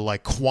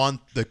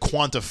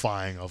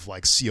quantifying of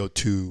like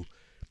CO2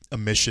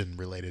 emission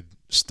related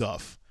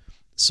stuff.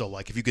 So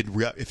like if you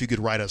could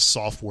write a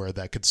software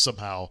that could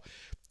somehow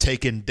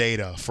take in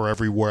data for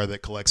everywhere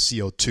that collects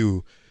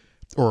CO2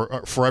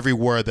 or for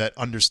everywhere that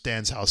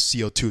understands how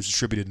CO2 is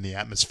distributed in the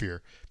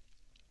atmosphere,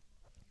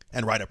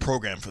 and write a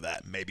program for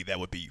that, maybe that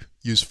would be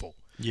useful.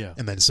 Yeah.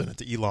 And then send it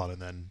to Elon,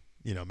 and then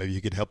maybe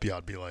he could help you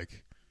out. Be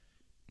like,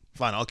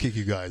 fine, I'll kick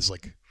you guys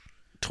like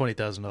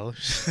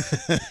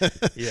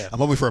 $20,000. Yeah, I'm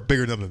hoping for a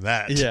bigger number than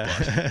that.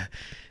 Yeah.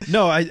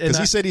 No, because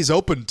he said he's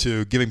open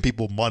to giving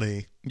people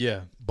money.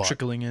 Yeah,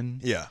 trickling in.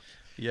 Yeah.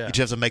 You just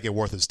have to make it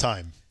worth his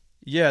time.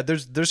 Yeah,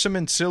 there's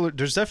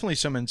definitely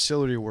some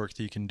ancillary work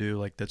that you can do,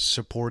 like that's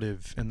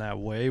supportive in that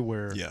way.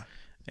 Where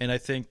and I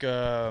think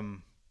I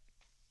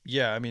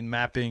mean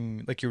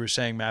mapping, like you were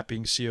saying,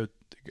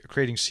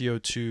 creating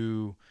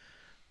CO2.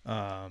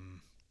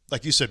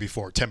 Like you said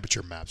before,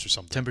 temperature maps or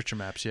something. Temperature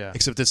maps, yeah.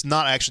 Except it's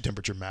not actually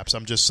temperature maps.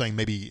 I'm just saying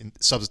maybe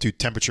substitute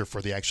temperature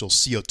for the actual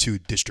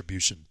CO2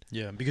 distribution.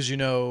 Yeah, because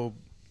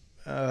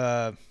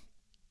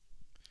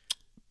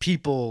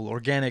people,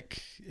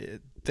 organic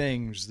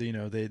things, they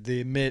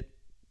emit.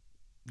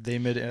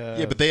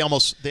 But they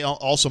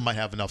also might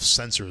have enough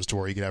sensors to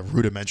where you can have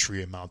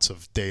rudimentary amounts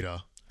of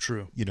data.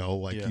 True.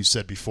 You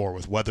said before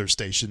with weather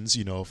stations.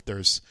 If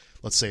there's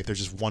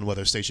just one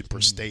weather station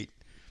per state.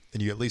 Then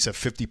you at least have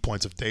 50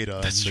 points of data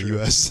in the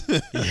U.S.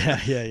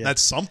 Yeah.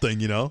 That's something,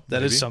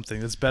 That is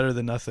something. That's better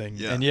than nothing.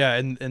 Yeah.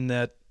 And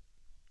that,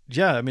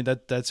 I mean,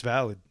 that's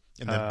valid.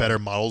 And then better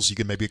models, you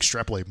can maybe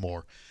extrapolate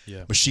more.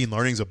 Yeah. Machine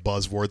learning is a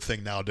buzzword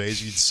thing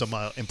nowadays. You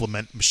somehow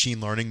implement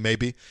machine learning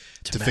maybe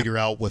to figure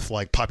out with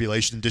like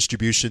population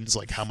distributions,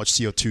 like how much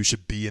CO2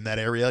 should be in that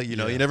area. You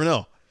never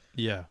know.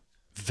 Yeah.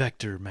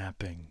 Vector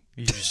mapping.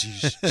 You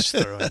just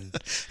throw in.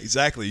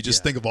 Exactly. You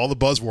just think of all the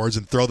buzzwords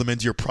and throw them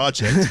into your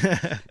project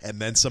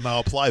and then somehow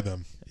apply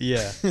them.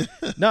 Yeah.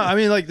 No, I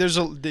mean, like there's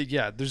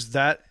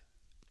that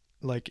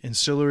like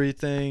ancillary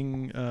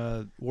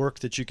thing, work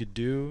that you could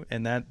do.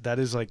 And that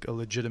is like a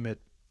legitimate,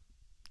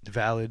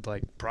 valid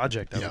like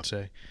project, I would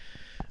say.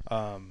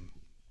 I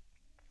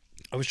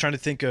was trying to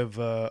think of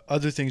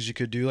other things you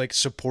could do, like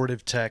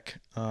supportive tech.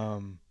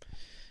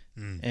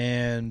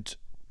 and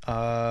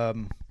I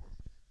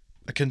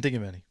couldn't think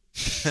of any.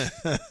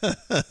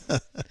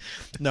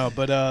 No,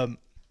 but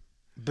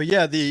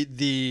yeah,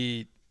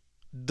 the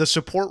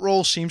support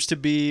role seems to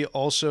be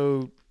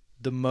also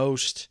the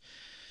most,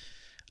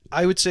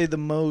 I would say, the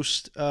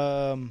most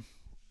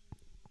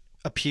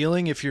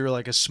appealing if you're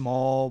like a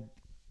small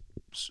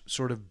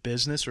sort of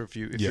business, or if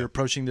you're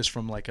approaching this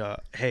from like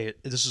hey,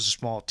 this is a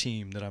small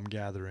team that I'm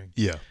gathering.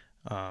 Yeah.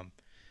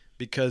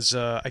 Because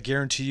I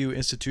guarantee you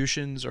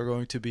institutions are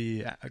going to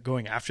be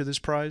going after this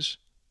prize.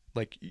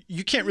 Like,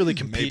 you can't really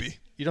compete. Maybe.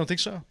 You don't think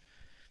so?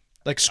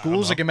 Like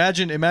schools, like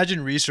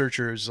imagine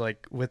researchers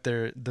like with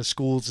the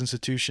schools,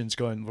 institutions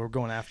we're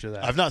going after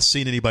that. I've not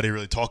seen anybody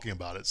really talking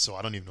about it, so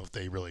I don't even know if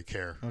they really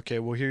care. Okay,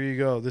 well, here you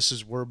go.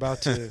 We're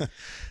about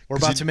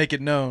to make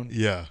it known.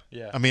 Yeah.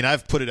 Yeah. I mean,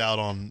 I've put it out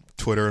on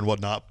Twitter and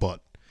whatnot,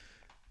 but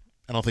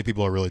I don't think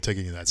people are really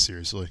taking it that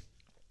seriously.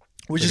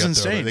 Which is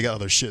insane. They got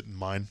other shit in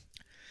mind.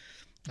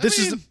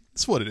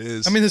 That's what it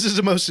is. I mean, this is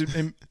the most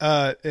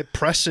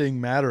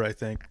pressing matter, I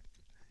think.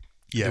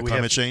 Yeah,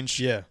 climate change.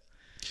 Yeah.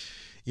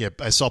 Yeah,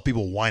 I saw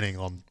people whining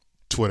on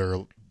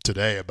Twitter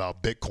today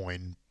about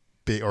Bitcoin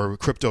or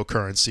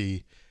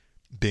cryptocurrency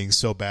being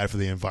so bad for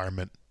the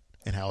environment,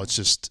 and how it's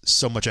just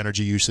so much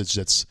energy usage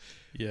that's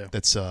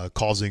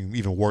causing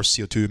even worse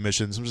CO2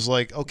 emissions. I'm just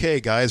like,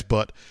 okay, guys,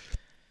 but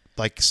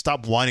like,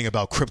 stop whining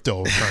about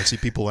cryptocurrency,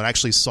 people, and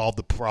actually solve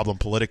the problem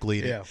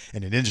politically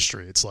and in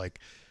industry. It's like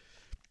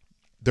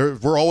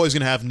we're always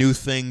going to have new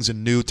things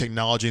and new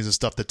technologies and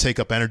stuff that take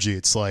up energy.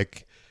 It's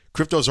like,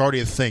 crypto's already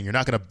a thing. You're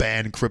not going to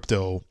ban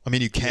crypto. I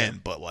mean, you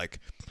can, but like,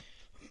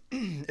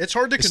 it's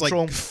hard to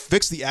control. Like,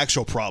 fix the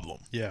actual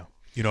problem. Yeah.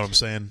 You know what I'm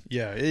saying?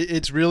 Yeah.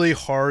 It's really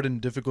hard and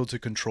difficult to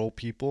control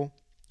people.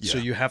 Yeah. So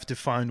you have to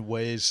find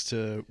ways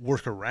to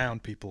work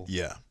around people.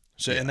 Yeah.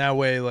 So in that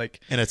way, like,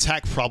 and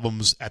attack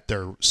problems at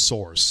their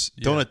source.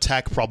 Don't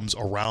attack problems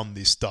around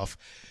these stuff.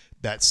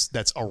 That's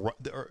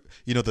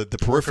the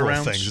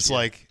peripheral things. It's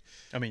like,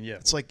 I mean,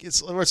 it's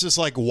just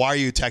like, why are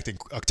you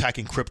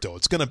attacking crypto?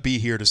 It's going to be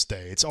here to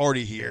stay. It's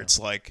already here. Yeah. It's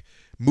like,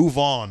 move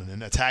on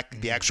and attack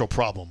the actual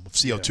problem of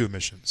CO2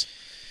 emissions.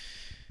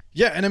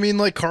 Yeah, and I mean,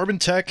 like, carbon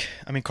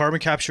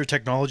capture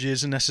technology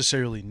isn't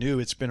necessarily new.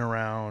 It's been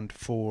around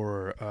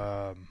for,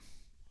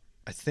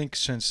 I think,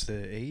 since the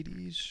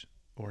 80s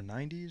or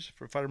 90s,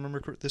 if I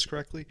remember this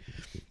correctly.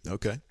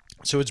 Okay.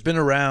 So it's been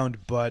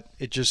around, but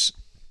it's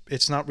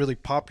not really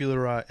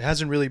popularized. It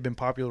hasn't really been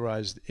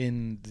popularized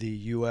in the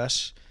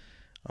U.S.,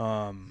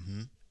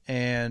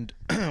 and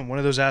one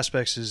of those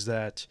aspects is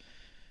that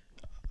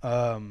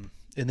in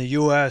the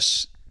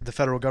U.S., the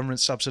federal government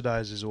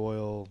subsidizes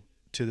oil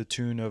to the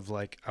tune of,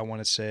 like, I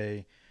want to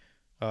say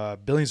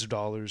billions of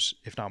dollars,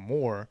 if not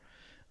more.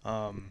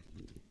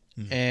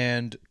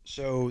 And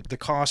so the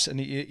cost, and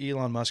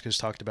Elon Musk has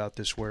talked about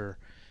this, where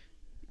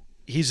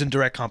he's in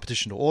direct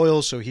competition to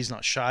oil, so he's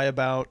not shy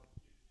about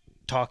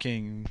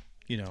talking,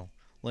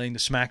 laying the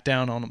smack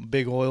down on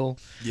big oil.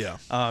 Yeah.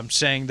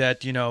 Saying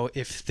that,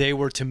 if they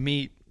were to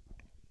meet,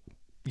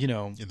 in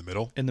the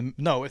middle?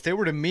 if they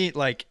were to meet,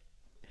 like,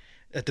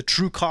 at the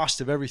true cost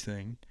of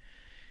everything,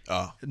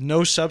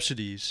 no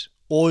subsidies,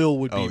 oil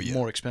would be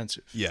more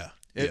expensive. Yeah.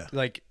 If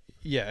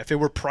it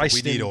were priced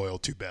we need oil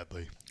too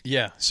badly.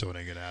 Yeah. So it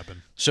ain't going to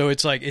happen. So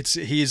it's like,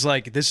 he's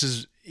like, this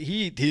is,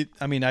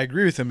 I mean, I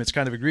agree with him. It's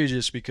kind of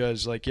egregious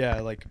because,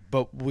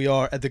 but we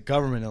are, at the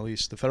government, at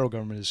least the federal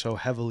government, is so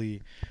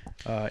heavily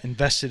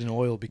invested in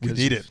oil because we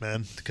need it,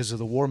 man, because of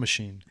the war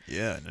machine.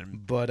 Yeah,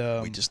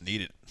 but we just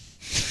need it.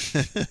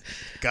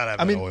 Gotta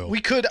have oil.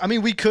 We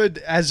could,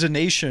 as a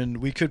nation,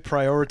 we could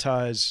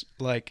prioritize,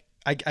 like,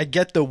 I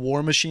get the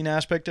war machine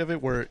aspect of it,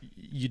 where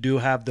you do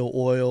have the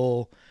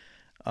oil,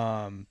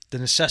 the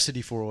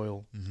necessity for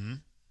oil.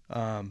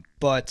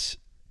 But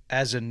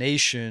as a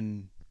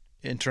nation,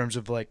 in terms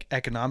of, like,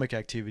 economic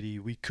activity,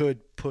 we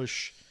could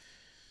push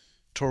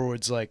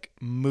towards, like,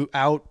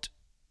 how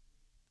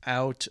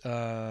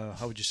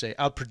would you say,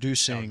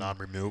 outproducing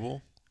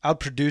non-renewable,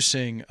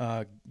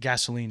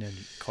 gasoline in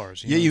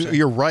cars.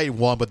 You're right,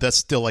 Juan, but that's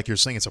still, like you're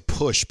saying, it's a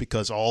push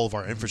because all of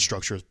our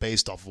infrastructure is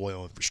based off of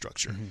oil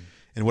infrastructure.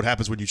 And what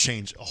happens when you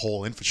change a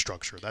whole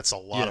infrastructure? That's a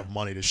lot of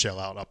money to shell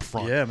out up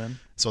front. Yeah, man.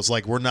 So it's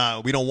like we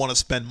don't want to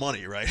spend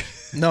money, right?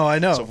 No, I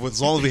know. So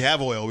as long as we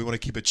have oil, we want to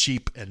keep it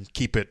cheap and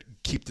keep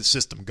the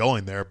system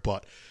going there.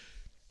 But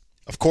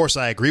of course,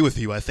 I agree with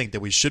you. I think that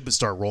we should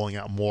start rolling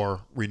out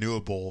more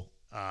renewable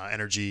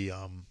energy,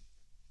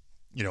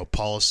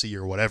 policy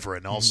or whatever,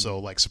 and also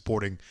like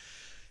supporting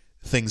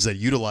things that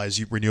utilize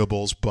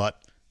renewables.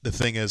 But the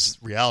thing is,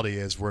 reality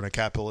is, we're in a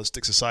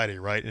capitalistic society,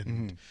 right?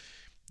 And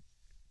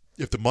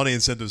if the money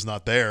incentive is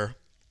not there,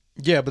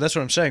 yeah, but that's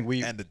what I'm saying.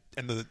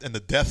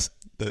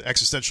 The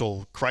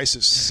existential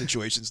crisis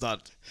situation is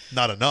not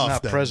enough.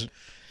 Not present.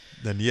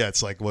 Then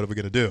it's like, what are we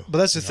going to do? But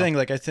that's the thing.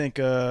 Like, I think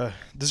this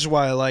is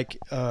why I like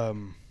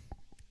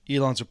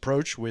Elon's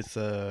approach with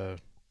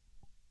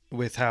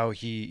how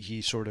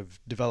he sort of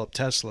developed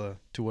Tesla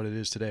to what it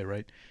is today.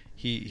 Right?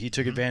 He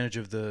took advantage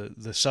of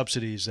the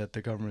subsidies that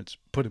the government's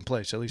put in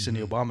place, at least in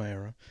the Obama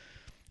era.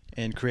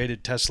 and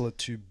created Tesla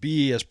to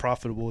be as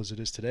profitable as it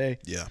is today.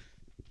 Yeah.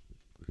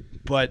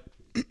 But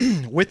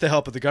with the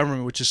help of the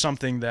government, which is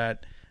something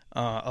that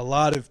a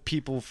lot of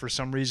people, for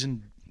some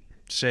reason,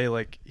 say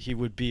like he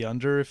would be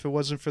under if it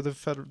wasn't for the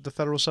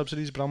federal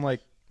subsidies. But I'm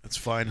like, That's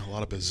fine. A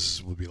lot of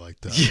businesses would be like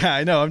that. yeah,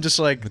 I know. I'm just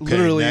like Okay,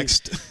 literally.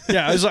 next.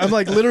 Yeah, I'm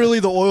like literally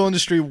the oil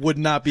industry would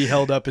not be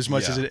held up as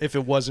much Yeah. as if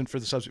it wasn't for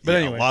the subsidy. But Yeah,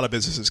 anyway, a lot of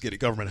businesses get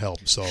government help.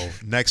 So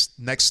next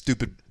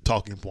stupid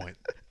talking point.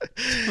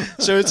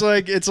 so it's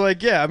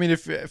like yeah. I mean,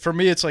 if for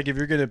me, it's like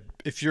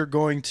if you're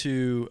going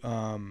to,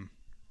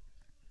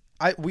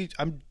 I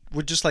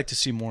would just like to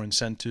see more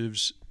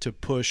incentives to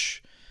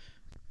push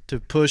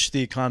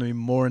the economy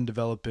more in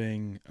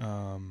developing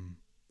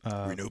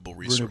Renewable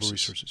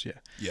resources. Yeah.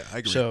 Yeah, I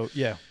agree. So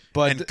yeah,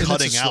 but And that's a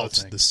cutting slow out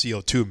thing. the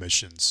CO2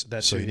 emissions.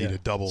 That so too, you need yeah. to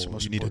double. That's the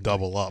most You need to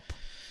important double up.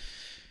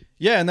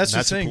 yeah, and that's And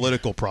that's the a thing.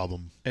 political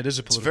problem. It is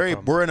a It's political very.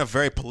 problem. We're in a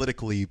very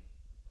politically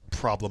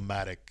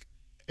problematic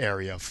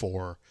area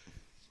for.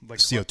 Like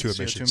CO2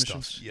 emission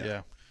stuff. Yeah.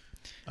 Yeah.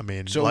 I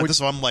mean, So like would-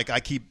 this. I'm like, I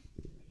keep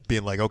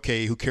being like,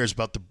 okay, who cares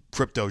about the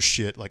crypto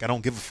shit? Like, I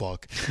don't give a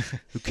fuck.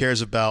 Who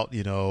cares about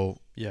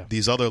Yeah.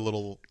 these other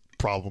little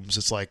problems?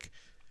 It's like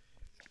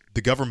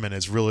the government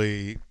is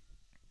really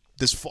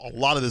a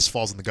lot of this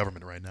falls on the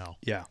government right now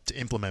Yeah. to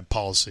implement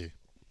policy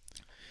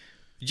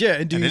Yeah,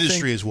 and do and you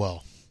industry think as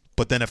well.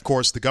 But then, of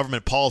course, the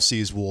government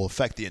policies will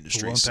affect the will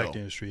industry. impact So the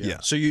industry? Yeah. yeah.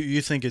 So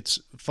you think it's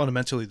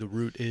fundamentally the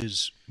root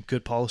is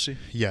good policy?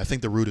 yeah, I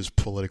think the root is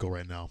political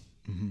right now.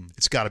 Mm-hmm.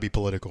 It's got to be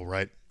political,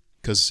 right?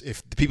 Because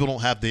if the people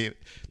don't have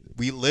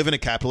we live in a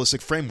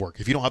capitalistic framework.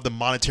 If you don't have the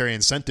monetary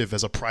incentive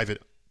as a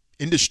private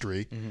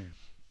industry,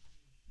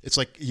 it's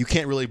like you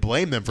can't really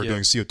blame them for Yeah.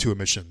 doing CO2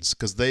 emissions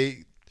because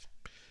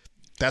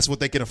that's what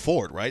they can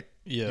afford, right?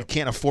 Yeah. You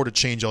can't afford to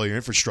change all your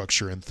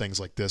infrastructure and things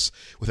like this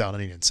without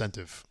any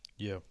incentive.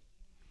 Yeah.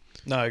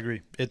 No, I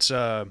agree. It's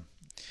And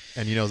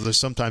there's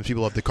sometimes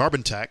people have the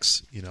carbon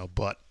tax,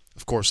 but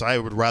of course I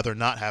would rather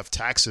not have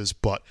taxes,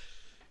 but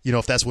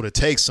if that's what it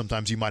takes,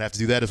 sometimes you might have to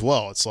do that as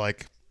well. It's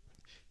like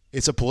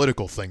it's a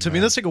political thing. to me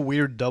man. that's like a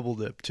weird double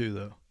dip too,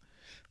 though.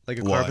 Like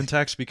a Why? carbon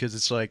tax, because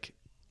it's like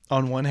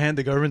on one hand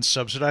the government's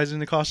subsidizing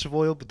the cost of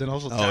oil, but then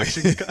also Oh,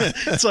 taxing.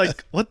 It's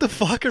like, what the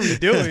fuck are we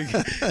doing?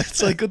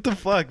 It's like, what the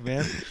fuck,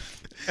 man.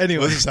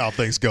 Anyway, This is how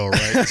things go,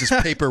 right? It's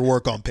just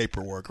paperwork on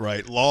paperwork,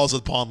 right? Laws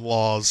upon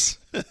laws.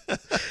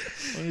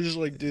 I'm just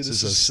like, dude, this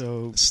This is is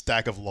so a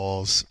stack of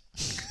laws.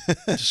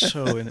 just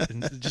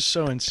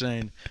so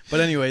insane.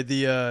 But anyway,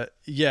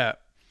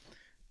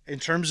 in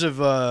terms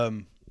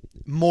of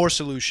more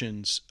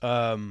solutions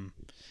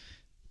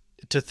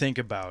to think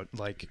about,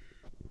 like,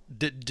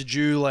 did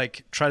you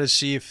like try to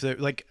see if there,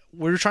 like,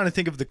 we were trying to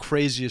think of the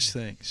craziest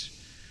things.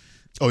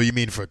 Oh, you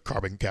mean for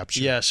carbon capture?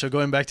 Yeah, so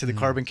going back to the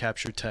carbon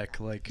capture tech,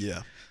 like,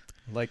 yeah.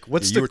 like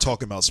what's You the were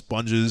talking about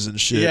sponges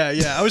and shit.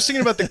 yeah. I was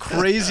thinking about the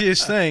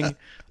craziest thing.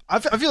 I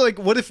feel like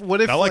what if I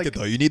like it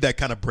though. You need that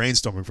kind of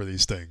brainstorming for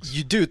these things.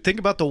 you do think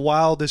about the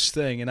wildest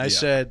thing, and I Yeah.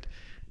 said,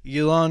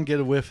 Elon, get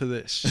a whiff of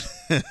this.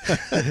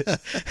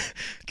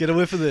 Get a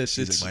whiff of this.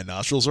 He's It's like, my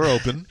nostrils are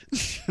open.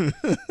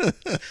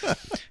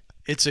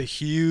 it's a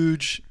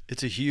huge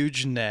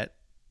net,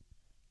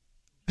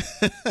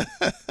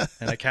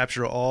 and I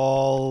capture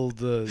all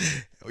the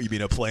Oh, you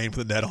mean a plane with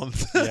a net on?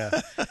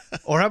 yeah.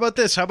 Or how about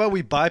this? How about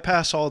we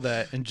bypass all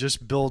that and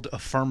just build a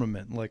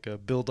firmament,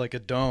 build a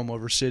dome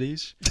over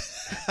cities?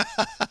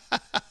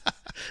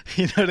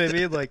 You know what I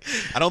mean? Like,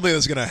 I don't think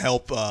that's gonna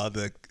help. I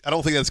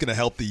don't think that's gonna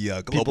help the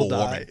global People die.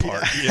 warming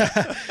part.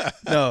 Yeah,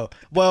 no.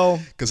 Well,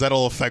 Because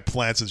that'll affect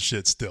plants and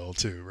shit still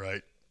too,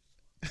 right?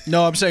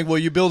 no, I'm saying, well,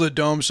 you build a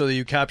dome so that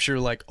you capture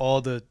like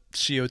all the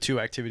CO2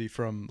 activity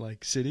from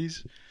like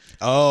cities.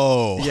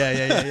 Oh,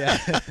 Yeah.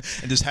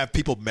 and just have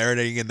people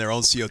marinating in their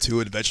own CO2,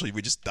 and eventually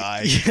we just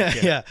die.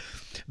 Yeah.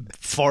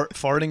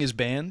 Farting is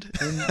banned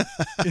in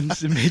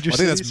major I think cities.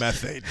 that's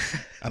methane.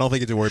 I don't think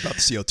you have to worry about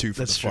the CO2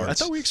 from That's the true. farts. I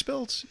thought we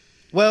expelled.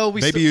 Well,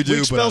 Maybe you do, we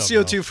but expel I don't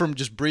CO2 know. from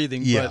just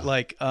breathing, Yeah. but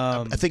like,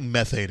 I think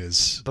methane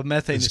is. but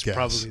methane is is gas.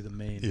 probably the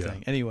main Yeah.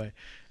 thing. Anyway,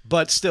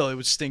 but still, it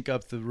would stink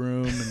up the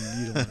room,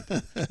 and you don't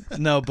want to.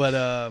 No, but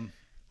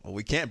well,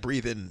 we can't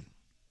breathe in.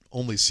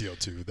 only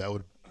CO2. That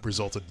would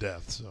result in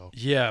death. So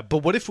yeah. But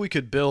what if we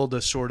could build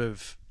a sort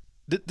of?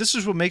 This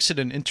is what makes it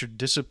an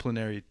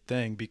interdisciplinary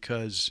thing,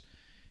 because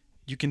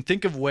you can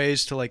think of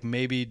ways to like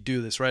maybe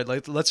do this, right?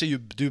 Like, let's say you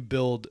do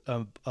build,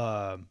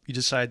 you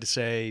decide to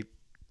say,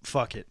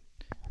 fuck it.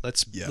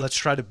 Let's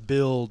try to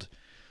build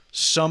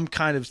some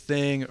kind of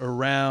thing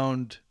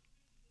around.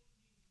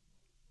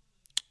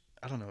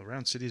 I don't know.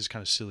 Around cities is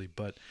kind of silly,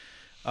 but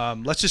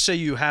let's just say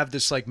you have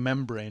this like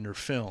membrane or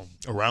film.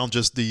 around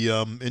just the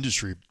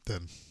industry,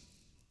 then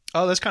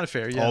Oh, that's kind of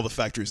fair. Yeah. All the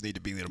factories need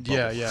to be in a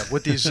bubble. Yeah.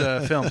 With these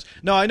films.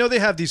 No, I know they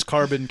have these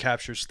carbon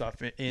capture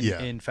stuff in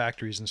Yeah.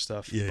 factories and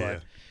stuff. Yeah, but yeah.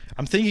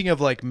 I'm thinking of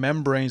like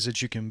membranes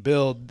that you can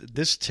build.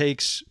 This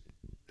takes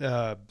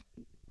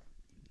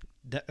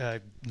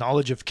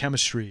knowledge of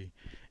chemistry,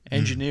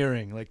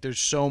 engineering. Like, there's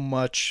so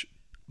much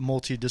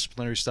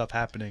multidisciplinary stuff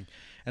happening.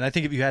 And I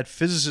think if you had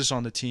physicists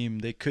on the team,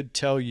 they could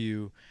tell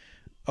you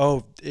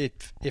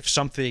if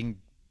something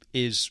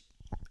is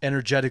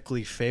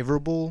energetically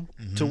favorable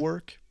to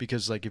work,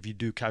 because like if you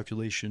do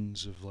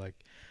calculations of like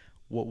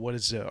what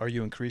is are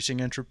you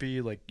increasing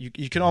entropy, like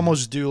you can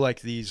almost do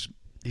like these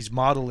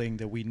modeling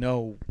that we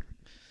know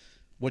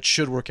what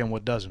should work and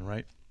what doesn't,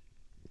 right?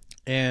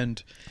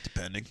 And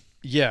Depending.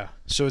 yeah,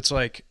 so it's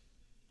like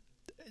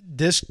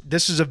this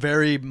is a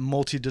very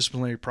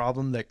multidisciplinary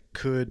problem that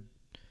could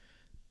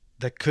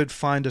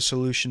find a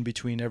solution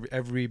between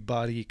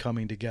everybody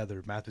coming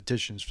together,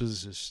 mathematicians,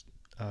 physicists,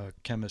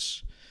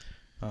 chemists,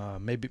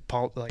 maybe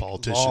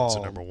Politicians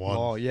are number one.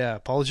 Law, yeah,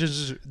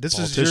 politicians.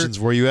 Politicians,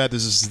 where you at?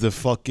 This is the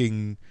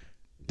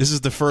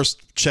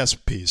first chess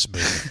piece,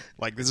 man.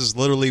 Like, this is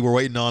literally, we're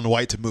waiting on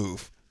white to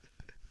move.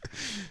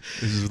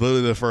 This is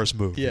literally the first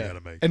move you got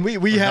to make. And we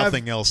have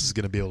nothing else is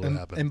going to be able to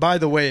happen. And by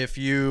the way, if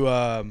you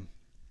want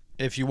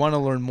to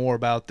learn more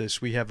about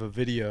this, we have a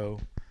video.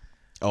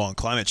 Oh, on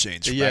climate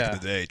change back in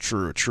the day.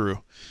 True.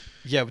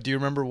 Yeah, do you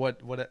remember what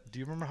do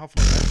you remember how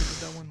far back we did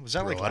that one? Was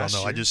that like I don't know.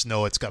 year? I just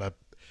know it's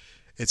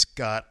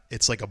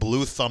like a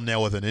blue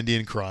thumbnail with an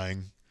Indian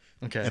crying,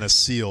 and a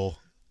seal,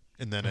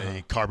 and then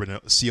a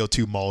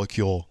CO2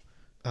 molecule.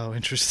 Oh,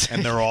 interesting.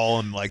 And they're all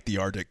in like the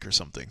Arctic or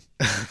something.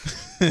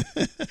 I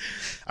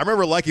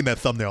remember liking that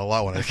thumbnail a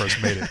lot when I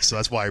first made it, so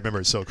that's why I remember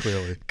it so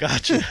clearly.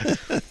 Gotcha.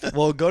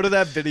 Well, go to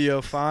that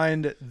video,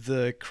 find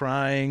the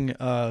crying,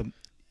 crying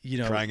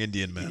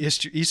Indian man.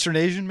 Eastern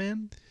Asian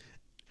man.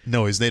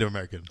 No, he's Native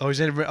American. Oh, he's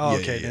Native American. Oh,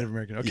 Yeah, okay, yeah. Native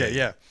American. Okay,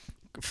 Yeah.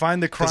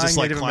 Find the crying It's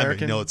like Native climate,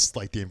 American. it's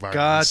like the environment.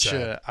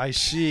 Gotcha. I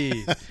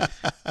see.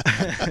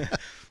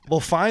 Well,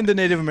 find the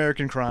Native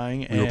American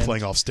crying. We were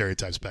playing off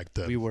stereotypes back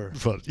then. We were.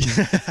 But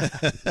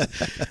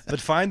But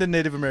find the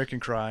Native American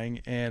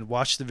crying and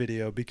watch the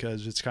video,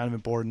 because it's kind of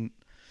important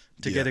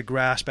to get a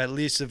grasp, at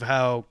least, of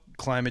how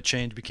climate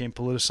change became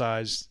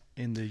politicized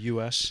in the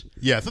U.S.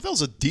 yeah, I thought that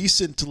was a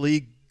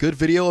decently good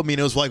video. I mean,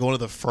 it was like one of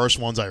the first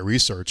ones I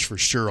researched for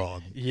sure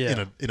on.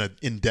 Yeah. In an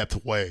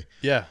in-depth way.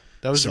 Yeah,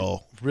 that was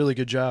So- a really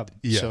good job.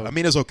 Yeah, So, I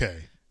mean, it's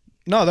okay.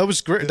 no, that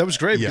was great. That was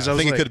great, Yeah, because I I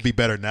was think like, it could be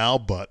better now,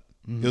 but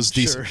it was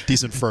decent. sure.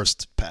 Decent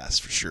first. Pass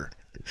for sure.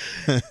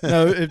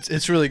 no,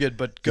 it's really good.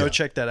 But go Yeah.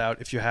 check that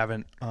out if you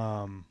haven't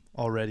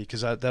already,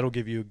 because that'll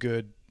give you a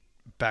good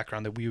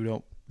background that we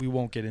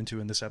won't get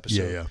into in this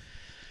episode. Yeah.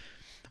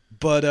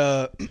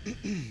 But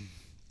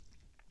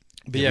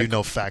We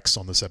know facts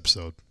on this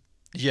episode.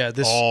 yeah,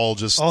 this all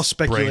all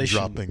speculation, brain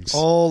droppings.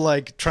 all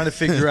like trying to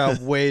figure out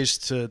ways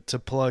to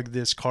plug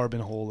this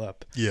carbon hole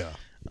up. Yeah,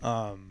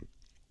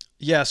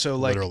 Yeah, so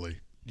like literally.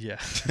 yeah.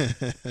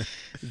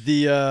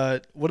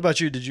 What about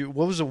you?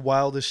 What was the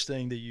wildest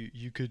thing that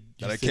you could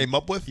That I came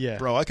up with? Yeah.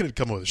 Bro, I could have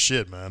come up with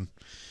shit, man.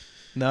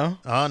 No?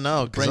 Oh,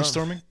 no. 'Cause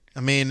Brainstorming?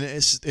 I mean,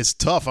 it's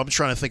tough. I'm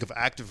trying to think of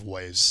active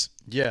ways,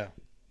 Yeah.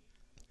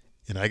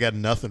 and I got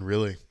nothing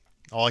really.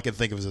 All I can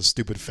think of is a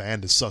stupid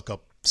fan to suck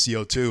up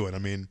CO2, and I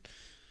mean,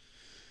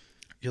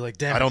 You're like,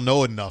 damn. I don't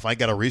know enough. I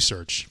got to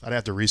research. I'd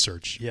have to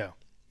research. Yeah.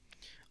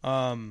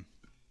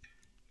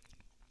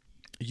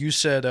 You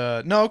said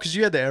no, because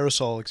you had the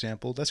aerosol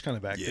example. That's kind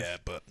of active. Yeah,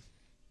 but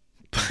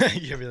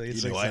Yeah, really.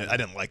 It's like I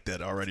didn't like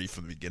that already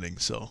from the beginning.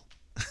 So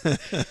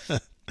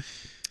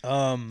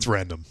It's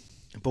random.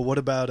 But what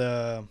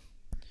about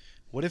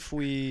what if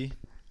we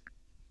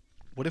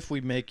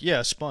make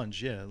a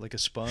sponge? Yeah, like a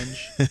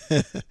sponge.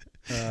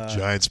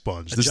 Giant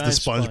sponge. a This is the giant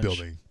sponge sponge.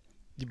 building.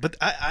 But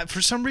I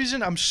for some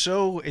reason it's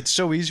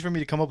so easy for me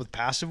to come up with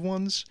passive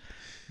ones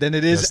than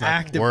it is That's not gonna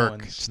active work.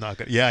 ones. It's not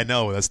gonna. Yeah, I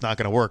know that's not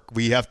going to work.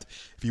 We have to,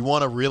 if you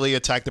want to really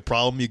attack the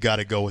problem, you got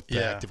to go with the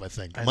Yeah, active. I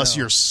think, I unless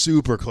know. you're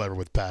super clever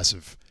with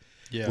passive,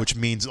 Yeah. which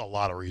means a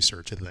lot of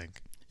research. I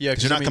think. Yeah,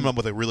 Because you're not coming up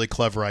with a really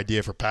clever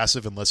idea for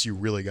passive unless you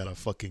really got a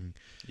fucking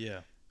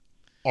Yeah.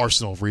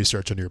 arsenal of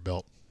research under your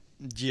belt.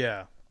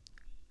 Yeah.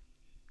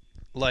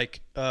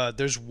 Like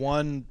there's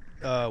one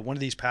of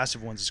these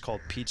passive ones is called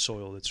peat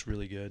soil that's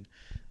really good.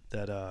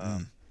 That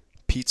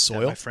Peat that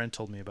soil, my friend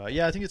told me about.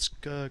 Yeah, I think it's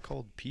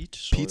called peat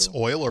soil. peat's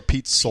oil, or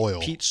peat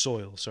soil. Peat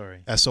soil,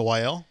 sorry.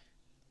 SOIL.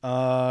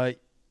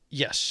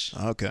 Yes.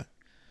 Okay.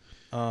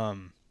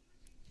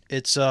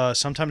 It's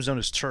sometimes known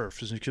as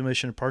turf. It's an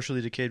accumulation of partially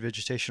decayed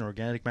vegetation or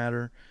organic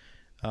matter.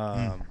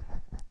 And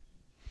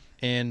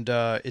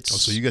it's Oh,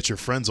 so you got your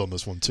friends on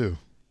this one too.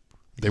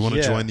 They want to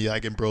Yeah. join the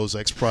Eigen Bros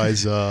X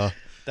Prize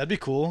that'd be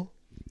cool.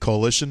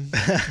 coalition.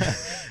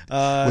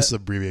 What's the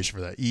abbreviation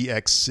for that?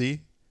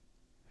 EXC.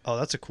 Oh,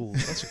 that's a cool.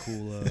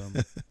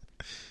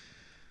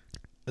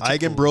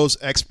 Eigen Bros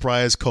X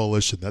Prize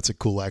Coalition. That's a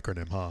cool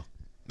acronym, huh?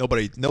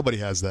 Nobody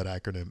has that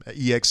acronym.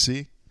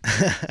 EXC.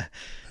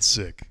 That's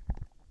sick.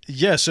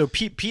 Yeah, so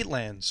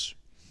peatlands.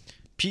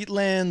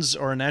 Peatlands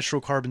are a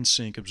natural carbon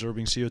sink,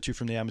 absorbing CO2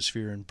 from the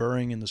atmosphere and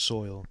burrowing in the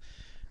soil.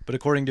 But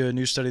according to a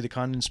new study, the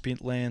continent's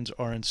peatlands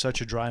are in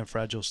such a dry and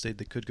fragile state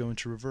they could go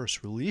into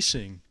reverse,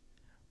 releasing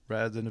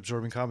rather than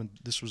absorbing carbon.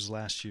 This was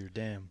last year,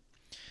 damn.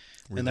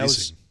 And that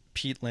was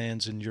Releasing.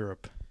 peatlands in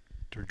Europe.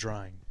 They're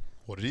drying.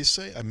 What did he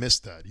say? I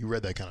missed that. You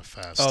read that kind of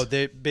fast. Oh,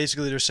 they're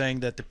saying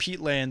that the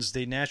peatlands,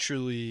 they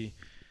naturally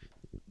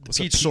What's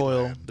a the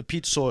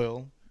peat peatland?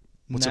 soil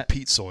What's a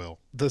peat soil?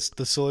 The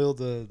soil,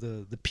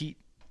 the peat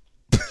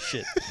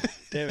shit.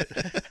 Damn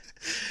it.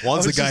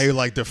 One's the guy who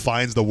like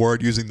defines the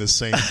word using the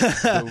same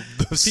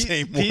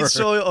same peat word.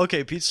 soil.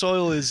 Okay, peat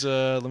soil is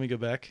let me go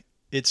back.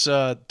 It's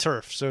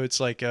turf, so it's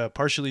like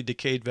partially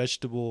decayed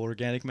vegetable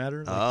organic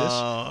matter like this.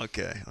 Oh,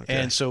 okay.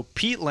 And so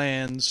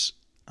peatlands,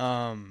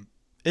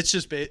 it's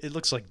just it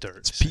looks like dirt.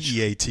 It's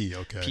PEAT.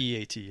 Okay.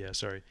 PEAT, yeah,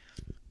 sorry.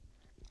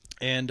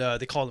 And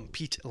they call them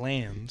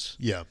peatlands.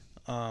 Yeah.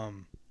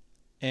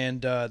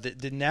 And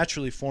they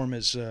naturally form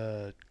as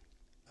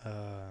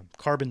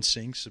carbon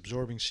sinks,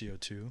 absorbing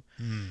CO2.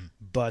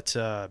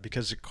 But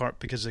because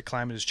the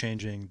climate is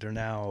changing, they're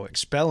now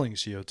expelling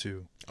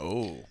CO2.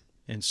 Oh.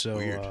 And so,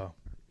 Weird.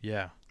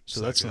 Yeah.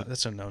 So It's not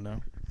that's a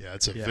no-no. Yeah,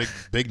 it's a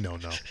big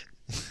no-no.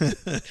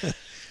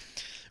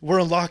 We're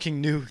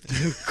unlocking new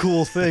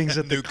cool things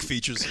at Nuke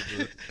features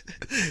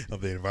of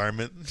the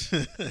environment. yeah.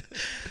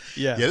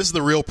 Yeah, this is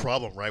the real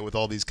problem, right? With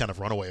all these kind of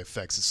runaway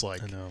effects, it's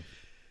like I know.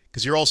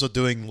 because you're also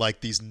doing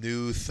like these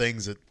new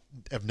things that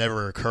have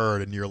never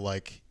occurred, and you're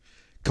like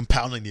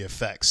compounding the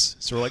effects.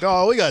 So we're like,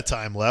 oh, we got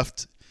time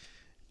left.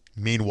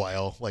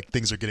 Meanwhile, like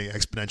things are getting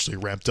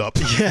exponentially ramped up.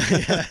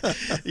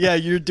 Yeah.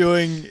 You're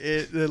doing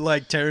it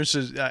like Terrence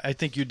is. I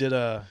think you did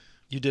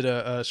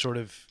a sort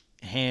of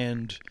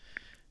hand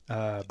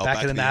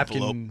back of the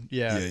napkin,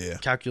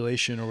 envelope.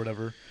 calculation or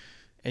whatever,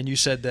 and you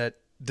said that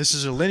this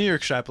is a linear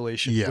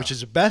extrapolation, Yeah. which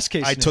is a best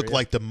case I scenario. took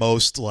like the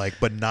most like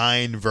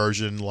benign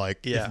version,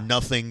 like Yeah. if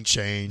nothing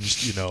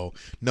changed, no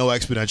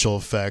exponential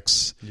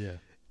effects, yeah.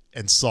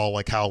 and saw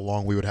like how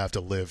long we would have to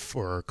live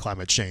for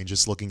climate change.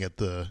 Just looking at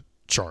the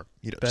chart,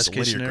 Best just a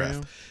case linear scenario.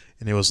 graph.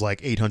 and it was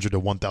like 800 to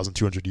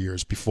 1,200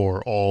 years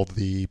before all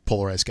the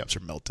polar ice caps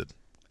are melted.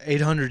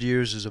 800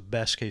 years is a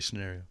best case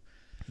scenario.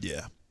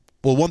 Yeah.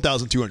 Well,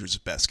 1,200 is the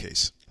best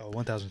case. Oh,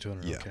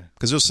 1,200. Yeah, Okay.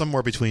 because there's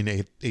somewhere between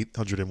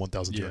 800 and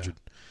 1,200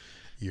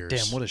 years.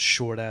 Damn, what a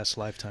short ass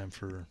lifetime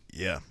for.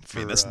 Yeah. I mean,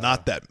 For, that's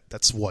not that.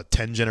 That's what,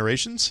 10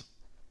 generations?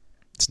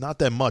 It's not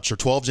that much. Or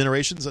 12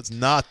 generations? That's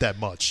not that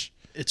much.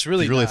 It's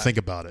really If you really not. think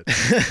about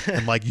it.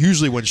 And like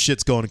usually when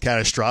shit's going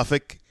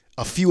catastrophic,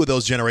 a few of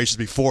those generations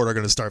before are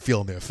going to start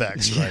feeling the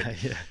effects,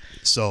 right? Yeah.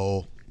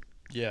 So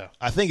Yeah.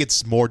 I think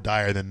it's more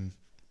dire than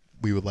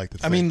we would like to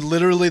think. I mean,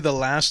 literally, the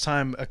last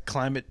time a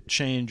climate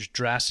change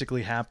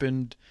drastically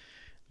happened,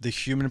 the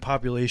human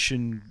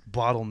population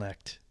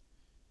bottlenecked,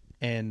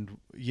 and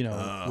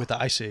with the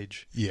ice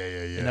age, yeah.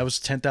 and that was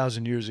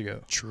 10,000 years ago.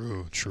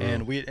 True.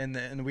 And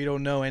we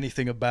don't know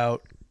anything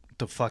about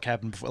the fuck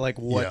happened before, like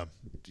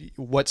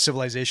what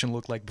civilization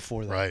looked like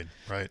before that.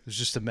 Right. It was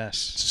just a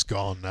mess. It's just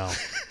gone now.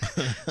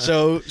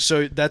 So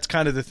that's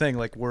kind of the thing.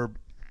 Like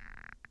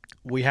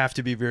we have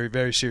to be very,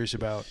 very serious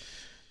about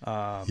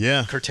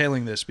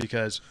curtailing this,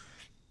 because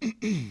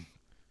then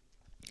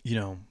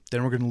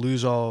we're going to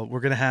lose all. We're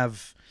going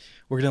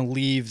to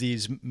leave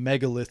these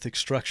megalithic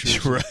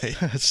structures, Right.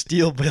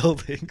 steel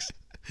buildings,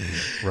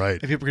 Right.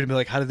 and people are going to be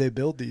like, "How did they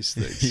build these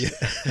things?"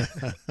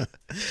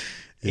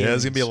 Yeah,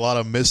 there's going to be a lot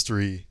of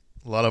mystery,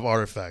 a lot of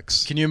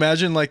artifacts. Can you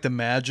imagine like the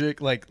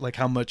magic, like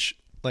how much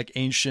like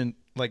ancient,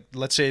 like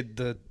let's say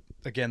the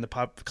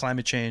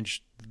climate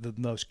change, the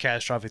most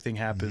catastrophic thing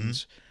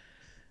happens.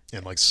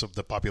 And like so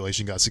the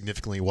population got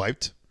significantly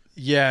wiped.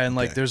 Yeah, and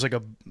like Okay. there's like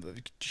a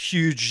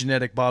huge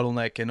genetic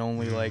bottleneck, and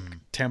only like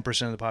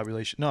 10% of the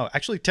population. No,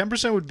 actually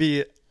 10% would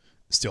be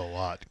Still a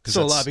lot.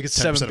 Still a that's lot, because 10%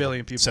 7 of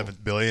billion people. 7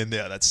 billion.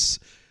 Yeah, that's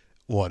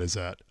what is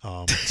that?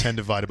 10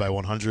 divided by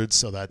 100,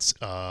 so that's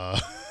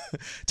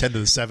 10 to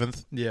the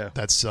 7th. yeah.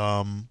 That's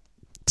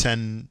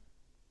 10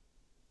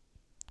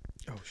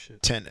 Oh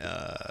shit.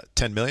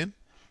 10 million.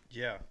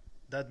 Yeah,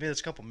 that's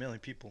a couple million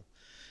people.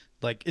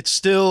 Like it's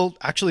still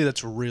actually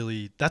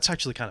that's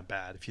actually kind of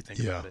bad if you think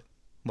Yeah. about it.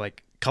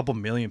 Like a couple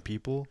million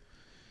people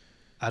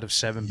out of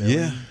 7 billion.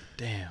 Yeah.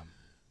 Damn.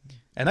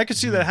 And I could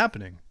see that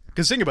happening.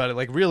 Because think about it,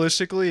 like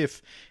realistically,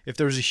 if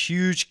there was a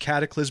huge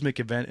cataclysmic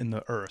event in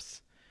the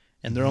Earth,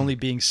 and there only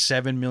being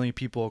 7 million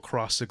people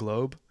across the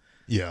globe,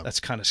 Yeah. that's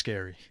kind of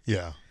scary.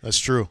 Yeah, that's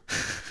true.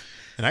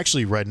 And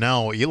actually, right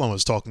now, Elon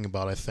was talking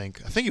about. I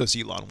think it was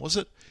Elon. Was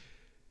it?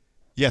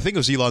 Yeah, I think it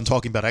was Elon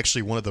talking about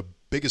actually one of the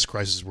biggest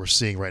crises we're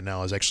seeing right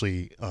now is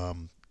actually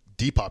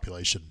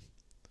depopulation,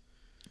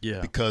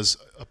 Yeah. because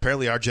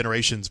apparently our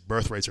generation's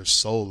birth rates are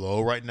so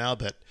low right now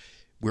that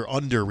we're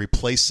under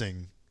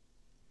replacing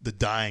the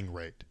dying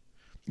rate.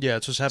 Yeah,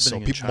 it's what's So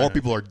happening in China. more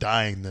people are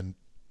dying than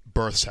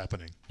births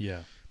happening.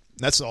 Yeah.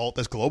 That's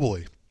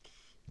globally.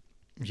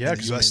 Yeah, in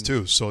 'cause, the I US mean,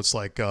 too. So it's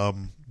like,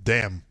 damn.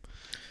 I'm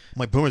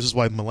like, boomers, this is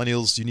why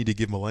millennials, you need to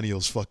give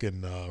millennials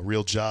fucking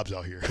real jobs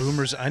out here.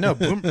 Boomers, I know.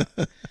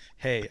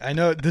 Hey, I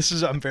know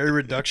I'm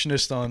very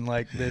reductionist on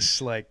like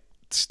this like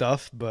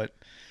stuff, but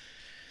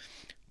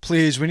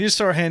please, we need to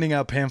start handing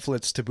out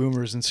pamphlets to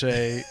boomers and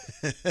say,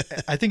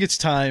 I think it's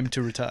time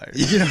to retire.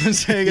 You know what I'm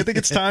saying? I think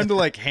it's time to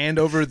like hand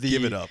over the.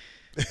 Give it up.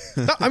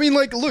 No, I mean,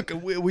 like, look,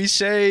 we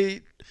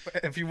say,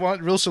 if you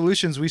want real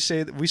solutions, we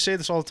say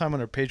this all the time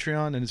on our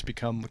Patreon, and it's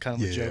become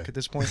kind of a joke at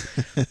this point.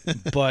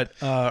 But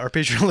our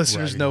Patreon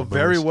listeners Ragging know on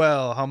very boomers.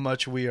 well how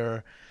much we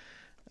are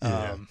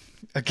Yeah.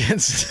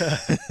 Against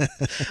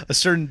a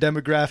certain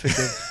demographic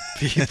of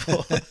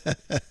people.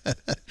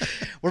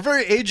 We're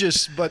very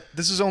ageist, but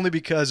this is only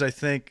because I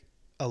think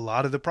a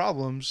lot of the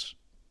problems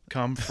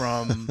come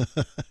from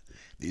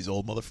These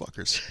old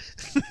motherfuckers.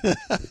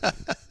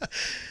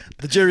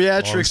 the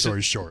geriatrics. Long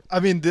story short. I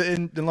mean,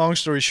 in long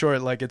story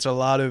short, like it's a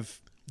lot of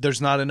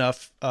there's not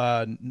enough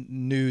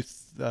new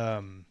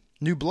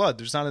blood.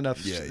 There's not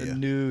enough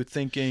new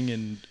thinking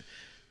and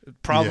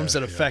problems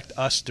that affect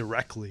us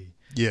directly.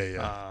 Yeah,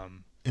 yeah.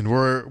 And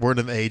we're in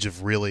an age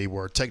of really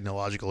where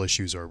technological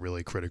issues are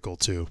really critical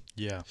too.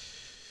 Yeah.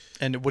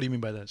 And what do you mean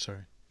by that?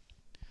 Sorry.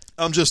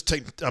 I'm just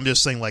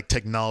saying like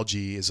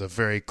technology is a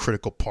very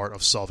critical part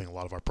of solving a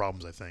lot of our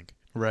problems. I think.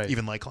 Right.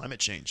 Even like climate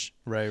change.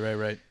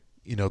 Right.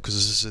 You know,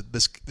 because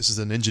this is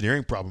an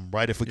engineering problem,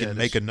 right? If we can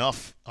make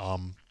enough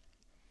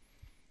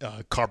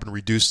carbon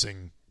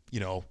reducing,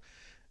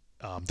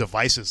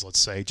 devices, let's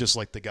say, just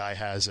like the guy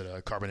has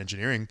at Carbon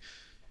Engineering,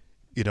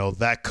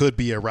 that could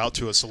be a route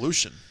to a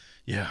solution.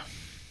 Yeah.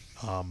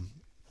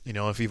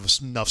 If you have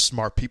enough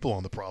smart people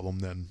on the problem,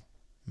 then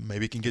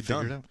maybe it can get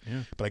done. Figure it out.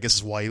 Yeah. But I guess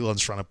it's why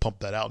Elon's trying to pump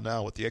that out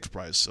now with the X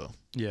Prize. So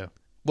yeah.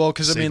 Well,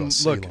 because I mean,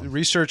 look, Elon.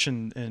 research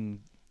and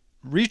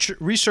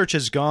research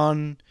has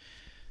gone.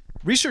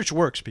 Research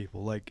works,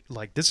 people. Like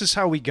this is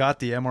how we got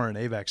the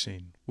mRNA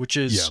vaccine, which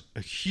is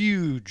a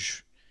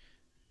huge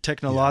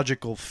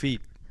technological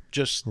feat.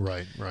 Just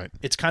right.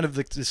 It's kind of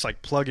this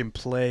like plug and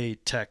play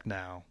tech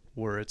now,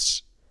 where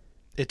it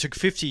took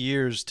 50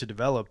 years to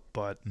develop,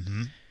 but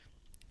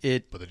they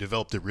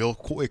developed it real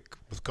quick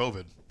with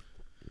COVID.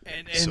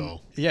 And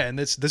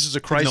this is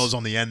a crisis. It was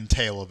on the end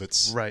tail of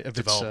its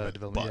development,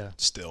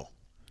 but still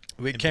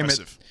it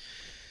impressive.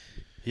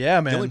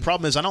 Man. The only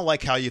problem is I don't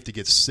like how you have to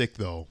get sick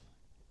though.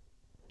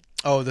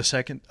 Oh, the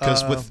second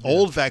because with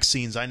old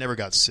vaccines, I never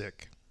got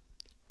sick.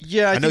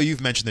 Yeah, I know you've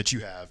mentioned that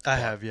you have. I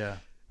have, yeah.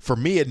 For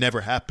me, it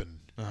never happened.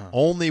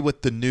 Only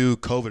with the new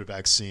COVID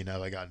vaccine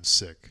have I gotten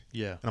sick.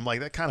 Yeah, and I'm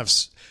like that kind of.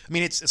 I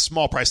mean, it's a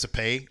small price to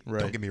pay. Right.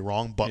 Don't get me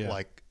wrong, but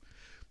like,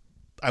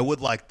 I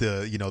would like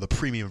the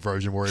premium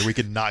version where we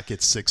could not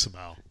get sick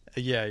somehow.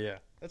 Yeah,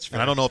 that's fair.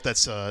 And I don't know if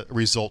that's a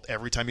result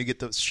every time you get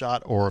the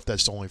shot or if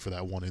that's only for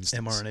that one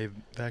instance. mRNA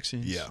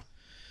vaccines. Yeah.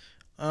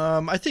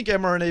 I think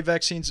mRNA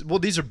vaccines. Well,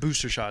 these are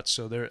booster shots,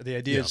 so the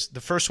idea is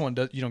the first one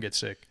you don't get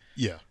sick.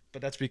 Yeah,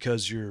 but that's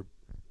because you're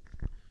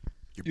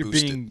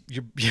being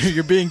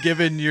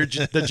given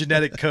the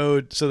genetic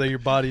code so that your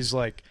body's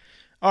like,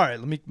 all right,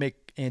 let me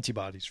make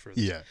antibodies for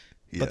this. Yeah.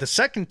 But the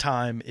second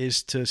time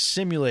is to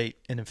simulate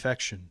an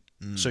infection.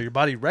 So your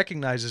body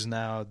recognizes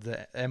now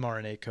the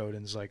mRNA code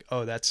and is like,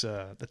 oh, that's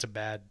a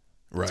bad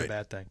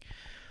thing.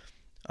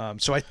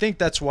 So I think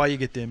that's why you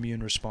get the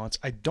immune response.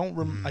 I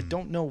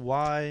don't know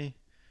why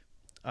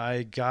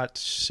I got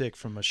sick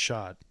from a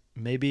shot.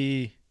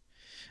 Maybe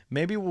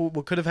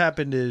what could have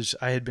happened is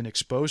I had been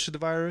exposed to the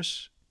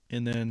virus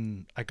and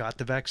then I got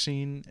the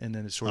vaccine and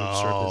then it sort of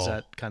served as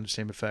that kind of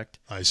same effect.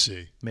 I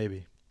see.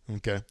 Maybe.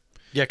 Okay.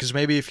 Yeah, because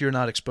maybe if you're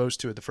not exposed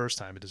to it the first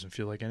time, it doesn't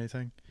feel like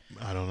anything.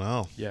 I don't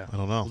know. Yeah. I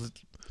don't know. Well,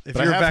 but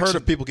I have heard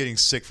of people getting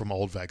sick from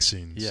old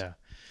vaccines. Yeah.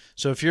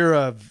 So if you're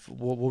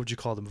what would you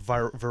call them?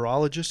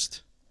 Virologist?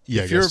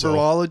 Yeah, if you're a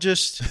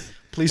virologist,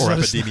 please or let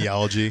us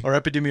epidemiology. Or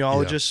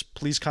epidemiologist,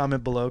 pleas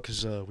comment below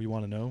because we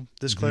want to know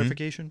this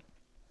clarification.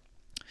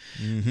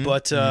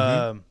 But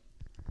yeah,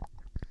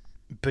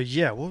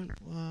 what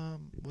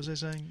was I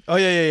saying? Oh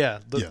yeah.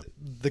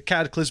 The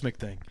cataclysmic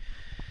thing.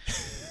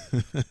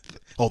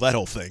 Oh, that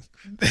whole thing.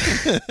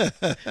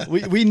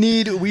 we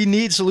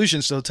need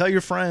solutions. So tell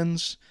your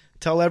friends,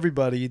 tell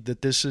everybody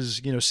that this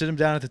is, sit them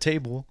down at the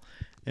table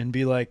and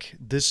be like,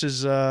 this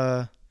is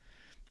they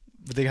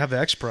have the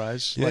X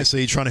Prize. Yeah, so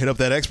you're trying to hit up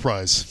that X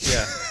Prize.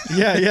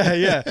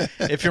 Yeah.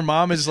 If your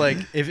mom is like,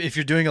 if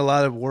you're doing a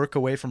lot of work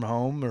away from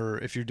home, or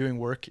if you're doing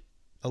work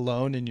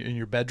alone in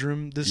your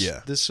bedroom this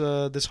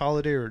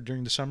holiday or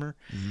during the summer,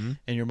 and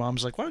your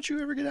mom's like, why don't you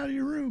ever get out of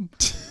your room?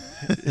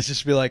 It's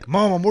just be like,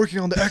 Mom, I'm working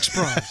on the X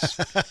Prize.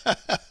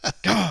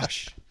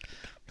 Gosh.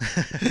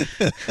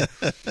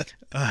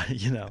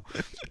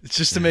 It's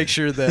just to make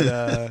sure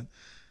that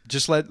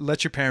just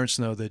let your parents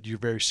know that you're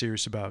very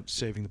serious about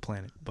saving the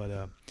planet. But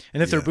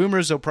and if they're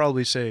boomers, they'll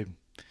probably say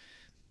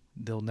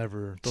they'll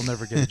never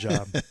get a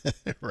job.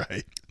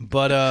 Right.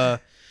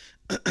 But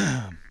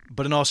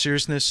in all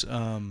seriousness,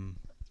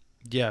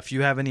 if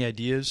you have any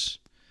ideas,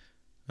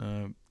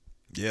 put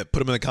them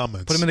in the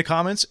comments. Put them in the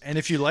comments, and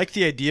if you like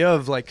the idea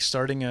of like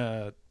starting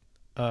a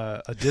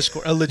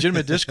Discord, a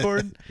legitimate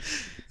Discord,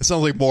 it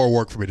sounds like more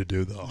work for me to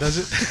do, though.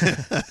 Does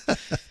it?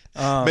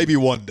 Maybe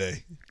one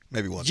day.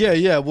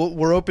 Yeah.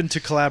 We're open to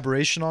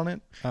collaboration on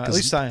it. At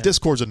least I am.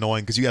 Discord's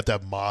annoying because you have to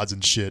have mods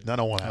and shit, and I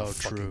don't want to have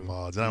true. fucking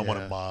mods. And I don't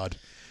want to mod.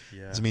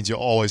 Yeah. It means you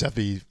always have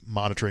to be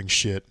monitoring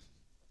shit.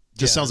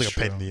 Just sounds like a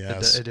pain in the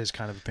ass. It is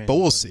kind of a pain. But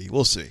we'll see.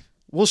 We'll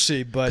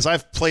see, but because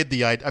I've played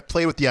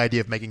with the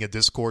idea of making a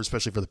Discord,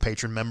 especially for the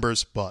patron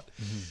members, but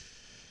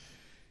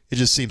it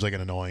just seems like an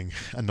annoyance.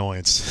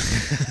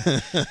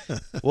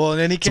 Well, in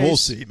any case, so we'll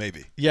see.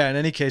 Maybe. Yeah. In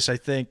any case, I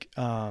think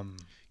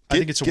I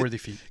think it's a worthy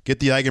feat. Get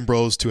the Eigen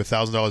Bros to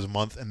 $1,000 a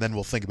month, and then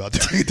we'll think about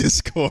doing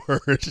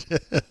Discord.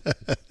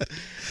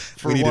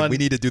 We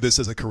need to do this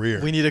as a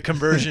career. We need a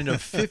conversion of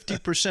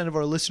 50% of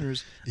our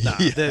listeners. Nah,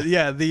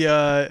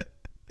 Yeah.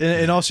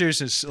 In all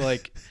seriousness,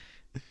 like,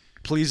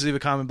 please leave a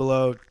comment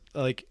below.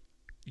 Like,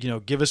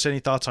 give us any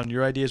thoughts on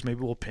your ideas.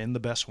 Maybe we'll pin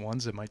the best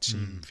ones that might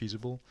seem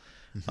feasible,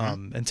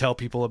 and tell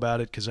people about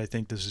it, because I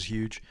think this is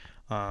huge.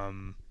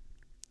 And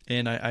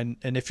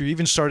if you're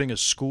even starting a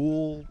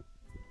school,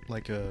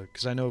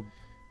 because I know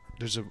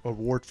there's a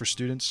award for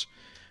students.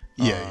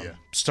 Yeah.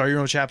 Start your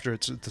own chapter.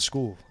 It's at the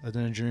school, at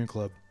an engineering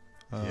club.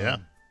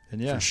 And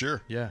for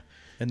sure. Yeah.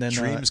 And then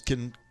Dreams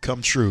can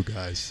come true,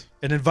 guys.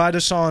 and invite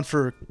us on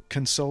for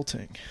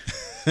consulting,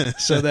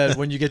 so that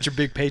when you get your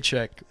big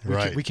paycheck,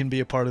 we can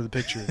be a part of the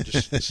picture,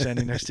 just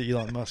standing next to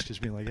Elon Musk,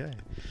 just being like, hey.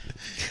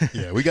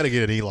 Yeah, we got to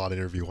get an Elon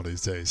interview one of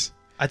these days.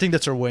 I think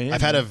that's our way in.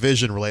 I've had a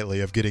vision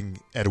lately of getting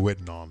Ed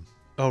Whitten on.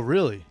 Oh,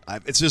 really?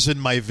 It's just in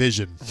my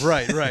vision.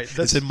 Right.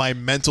 It's in my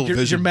mental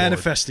vision. You're board.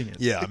 manifesting it.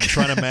 Yeah, I'm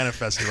trying to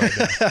manifest it right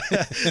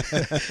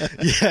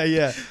now.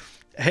 Yeah.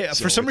 Hey,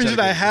 for some reason,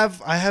 I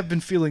have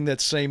been feeling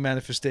that same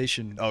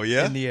manifestation. Oh,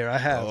 yeah? In the air, I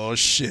have. Oh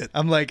shit!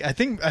 I'm like, I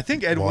think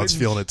Ed Juan's Whitten.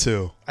 feeling it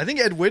too. I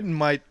think Ed Whitten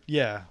might be.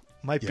 I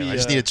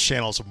just need to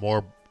channel some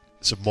more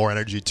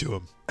energy to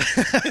him.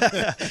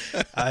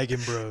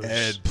 Eigen Bros.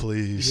 Ed,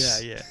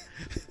 please. Yeah.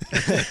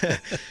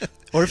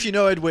 Or if you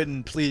know Ed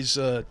Whitten, please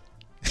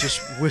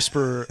just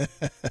whisper,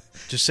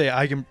 just say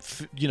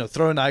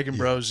throw in Eigen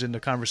Bros in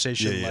the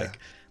conversation,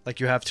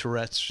 like you have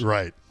Tourette's.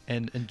 Right.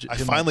 And I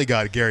finally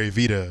got Gary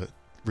Vee to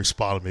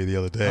respond to me the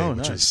other day. Oh,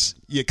 which nice.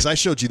 Because I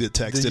showed you the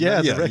text.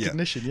 The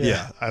recognition.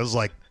 Yeah. I was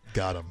like,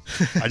 got him.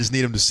 I just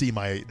need him to see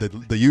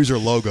the user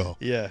logo.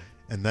 Yeah.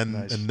 And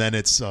then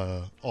it's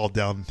all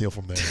downhill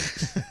from there.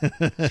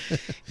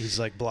 He's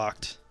like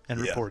blocked and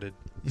reported.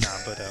 Nah,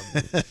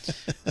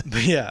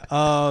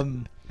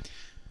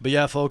 but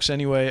yeah, folks.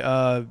 Anyway,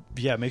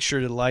 make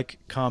sure to like,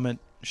 comment,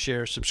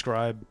 share,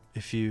 subscribe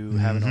if you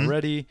haven't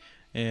already,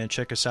 and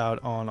check us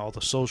out on all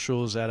the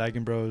socials at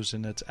Eigen Bros,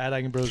 and that's at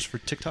Eigen Bros for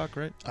TikTok,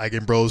 right?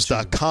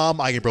 EigenBros.com,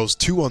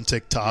 EigenBros2 on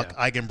TikTok,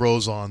 Eigen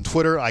Bros on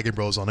Twitter, Eigen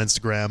Bros on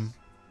Instagram.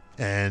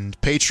 And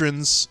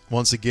patrons,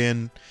 once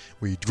again,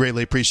 we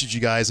greatly appreciate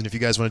you guys. And if you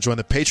guys want to join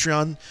the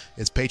Patreon,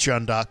 it's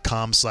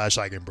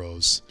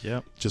patreon.com/EigenBros.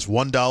 Yep. Just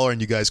 $1, and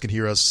you guys can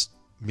hear us,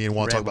 me and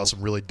Juan, talk about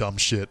some really dumb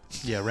shit.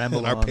 Yeah, ramble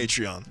on our on.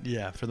 Patreon.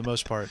 Yeah, for the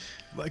most part.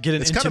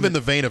 It's kind of in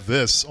the vein of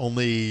this,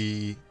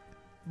 only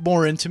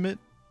more intimate.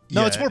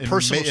 No, it's more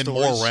personal stories. And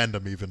more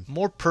random, even.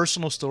 More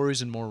personal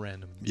stories and more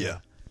random. Yeah.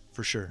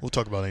 For sure. We'll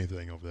talk about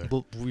anything over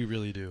there. We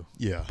really do.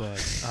 Yeah.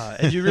 But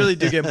and you really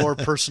do get more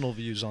personal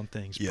views on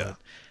things. Yeah.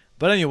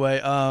 But anyway,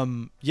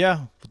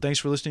 thanks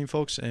for listening,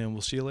 folks, and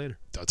we'll see you later.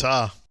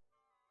 Ta-ta.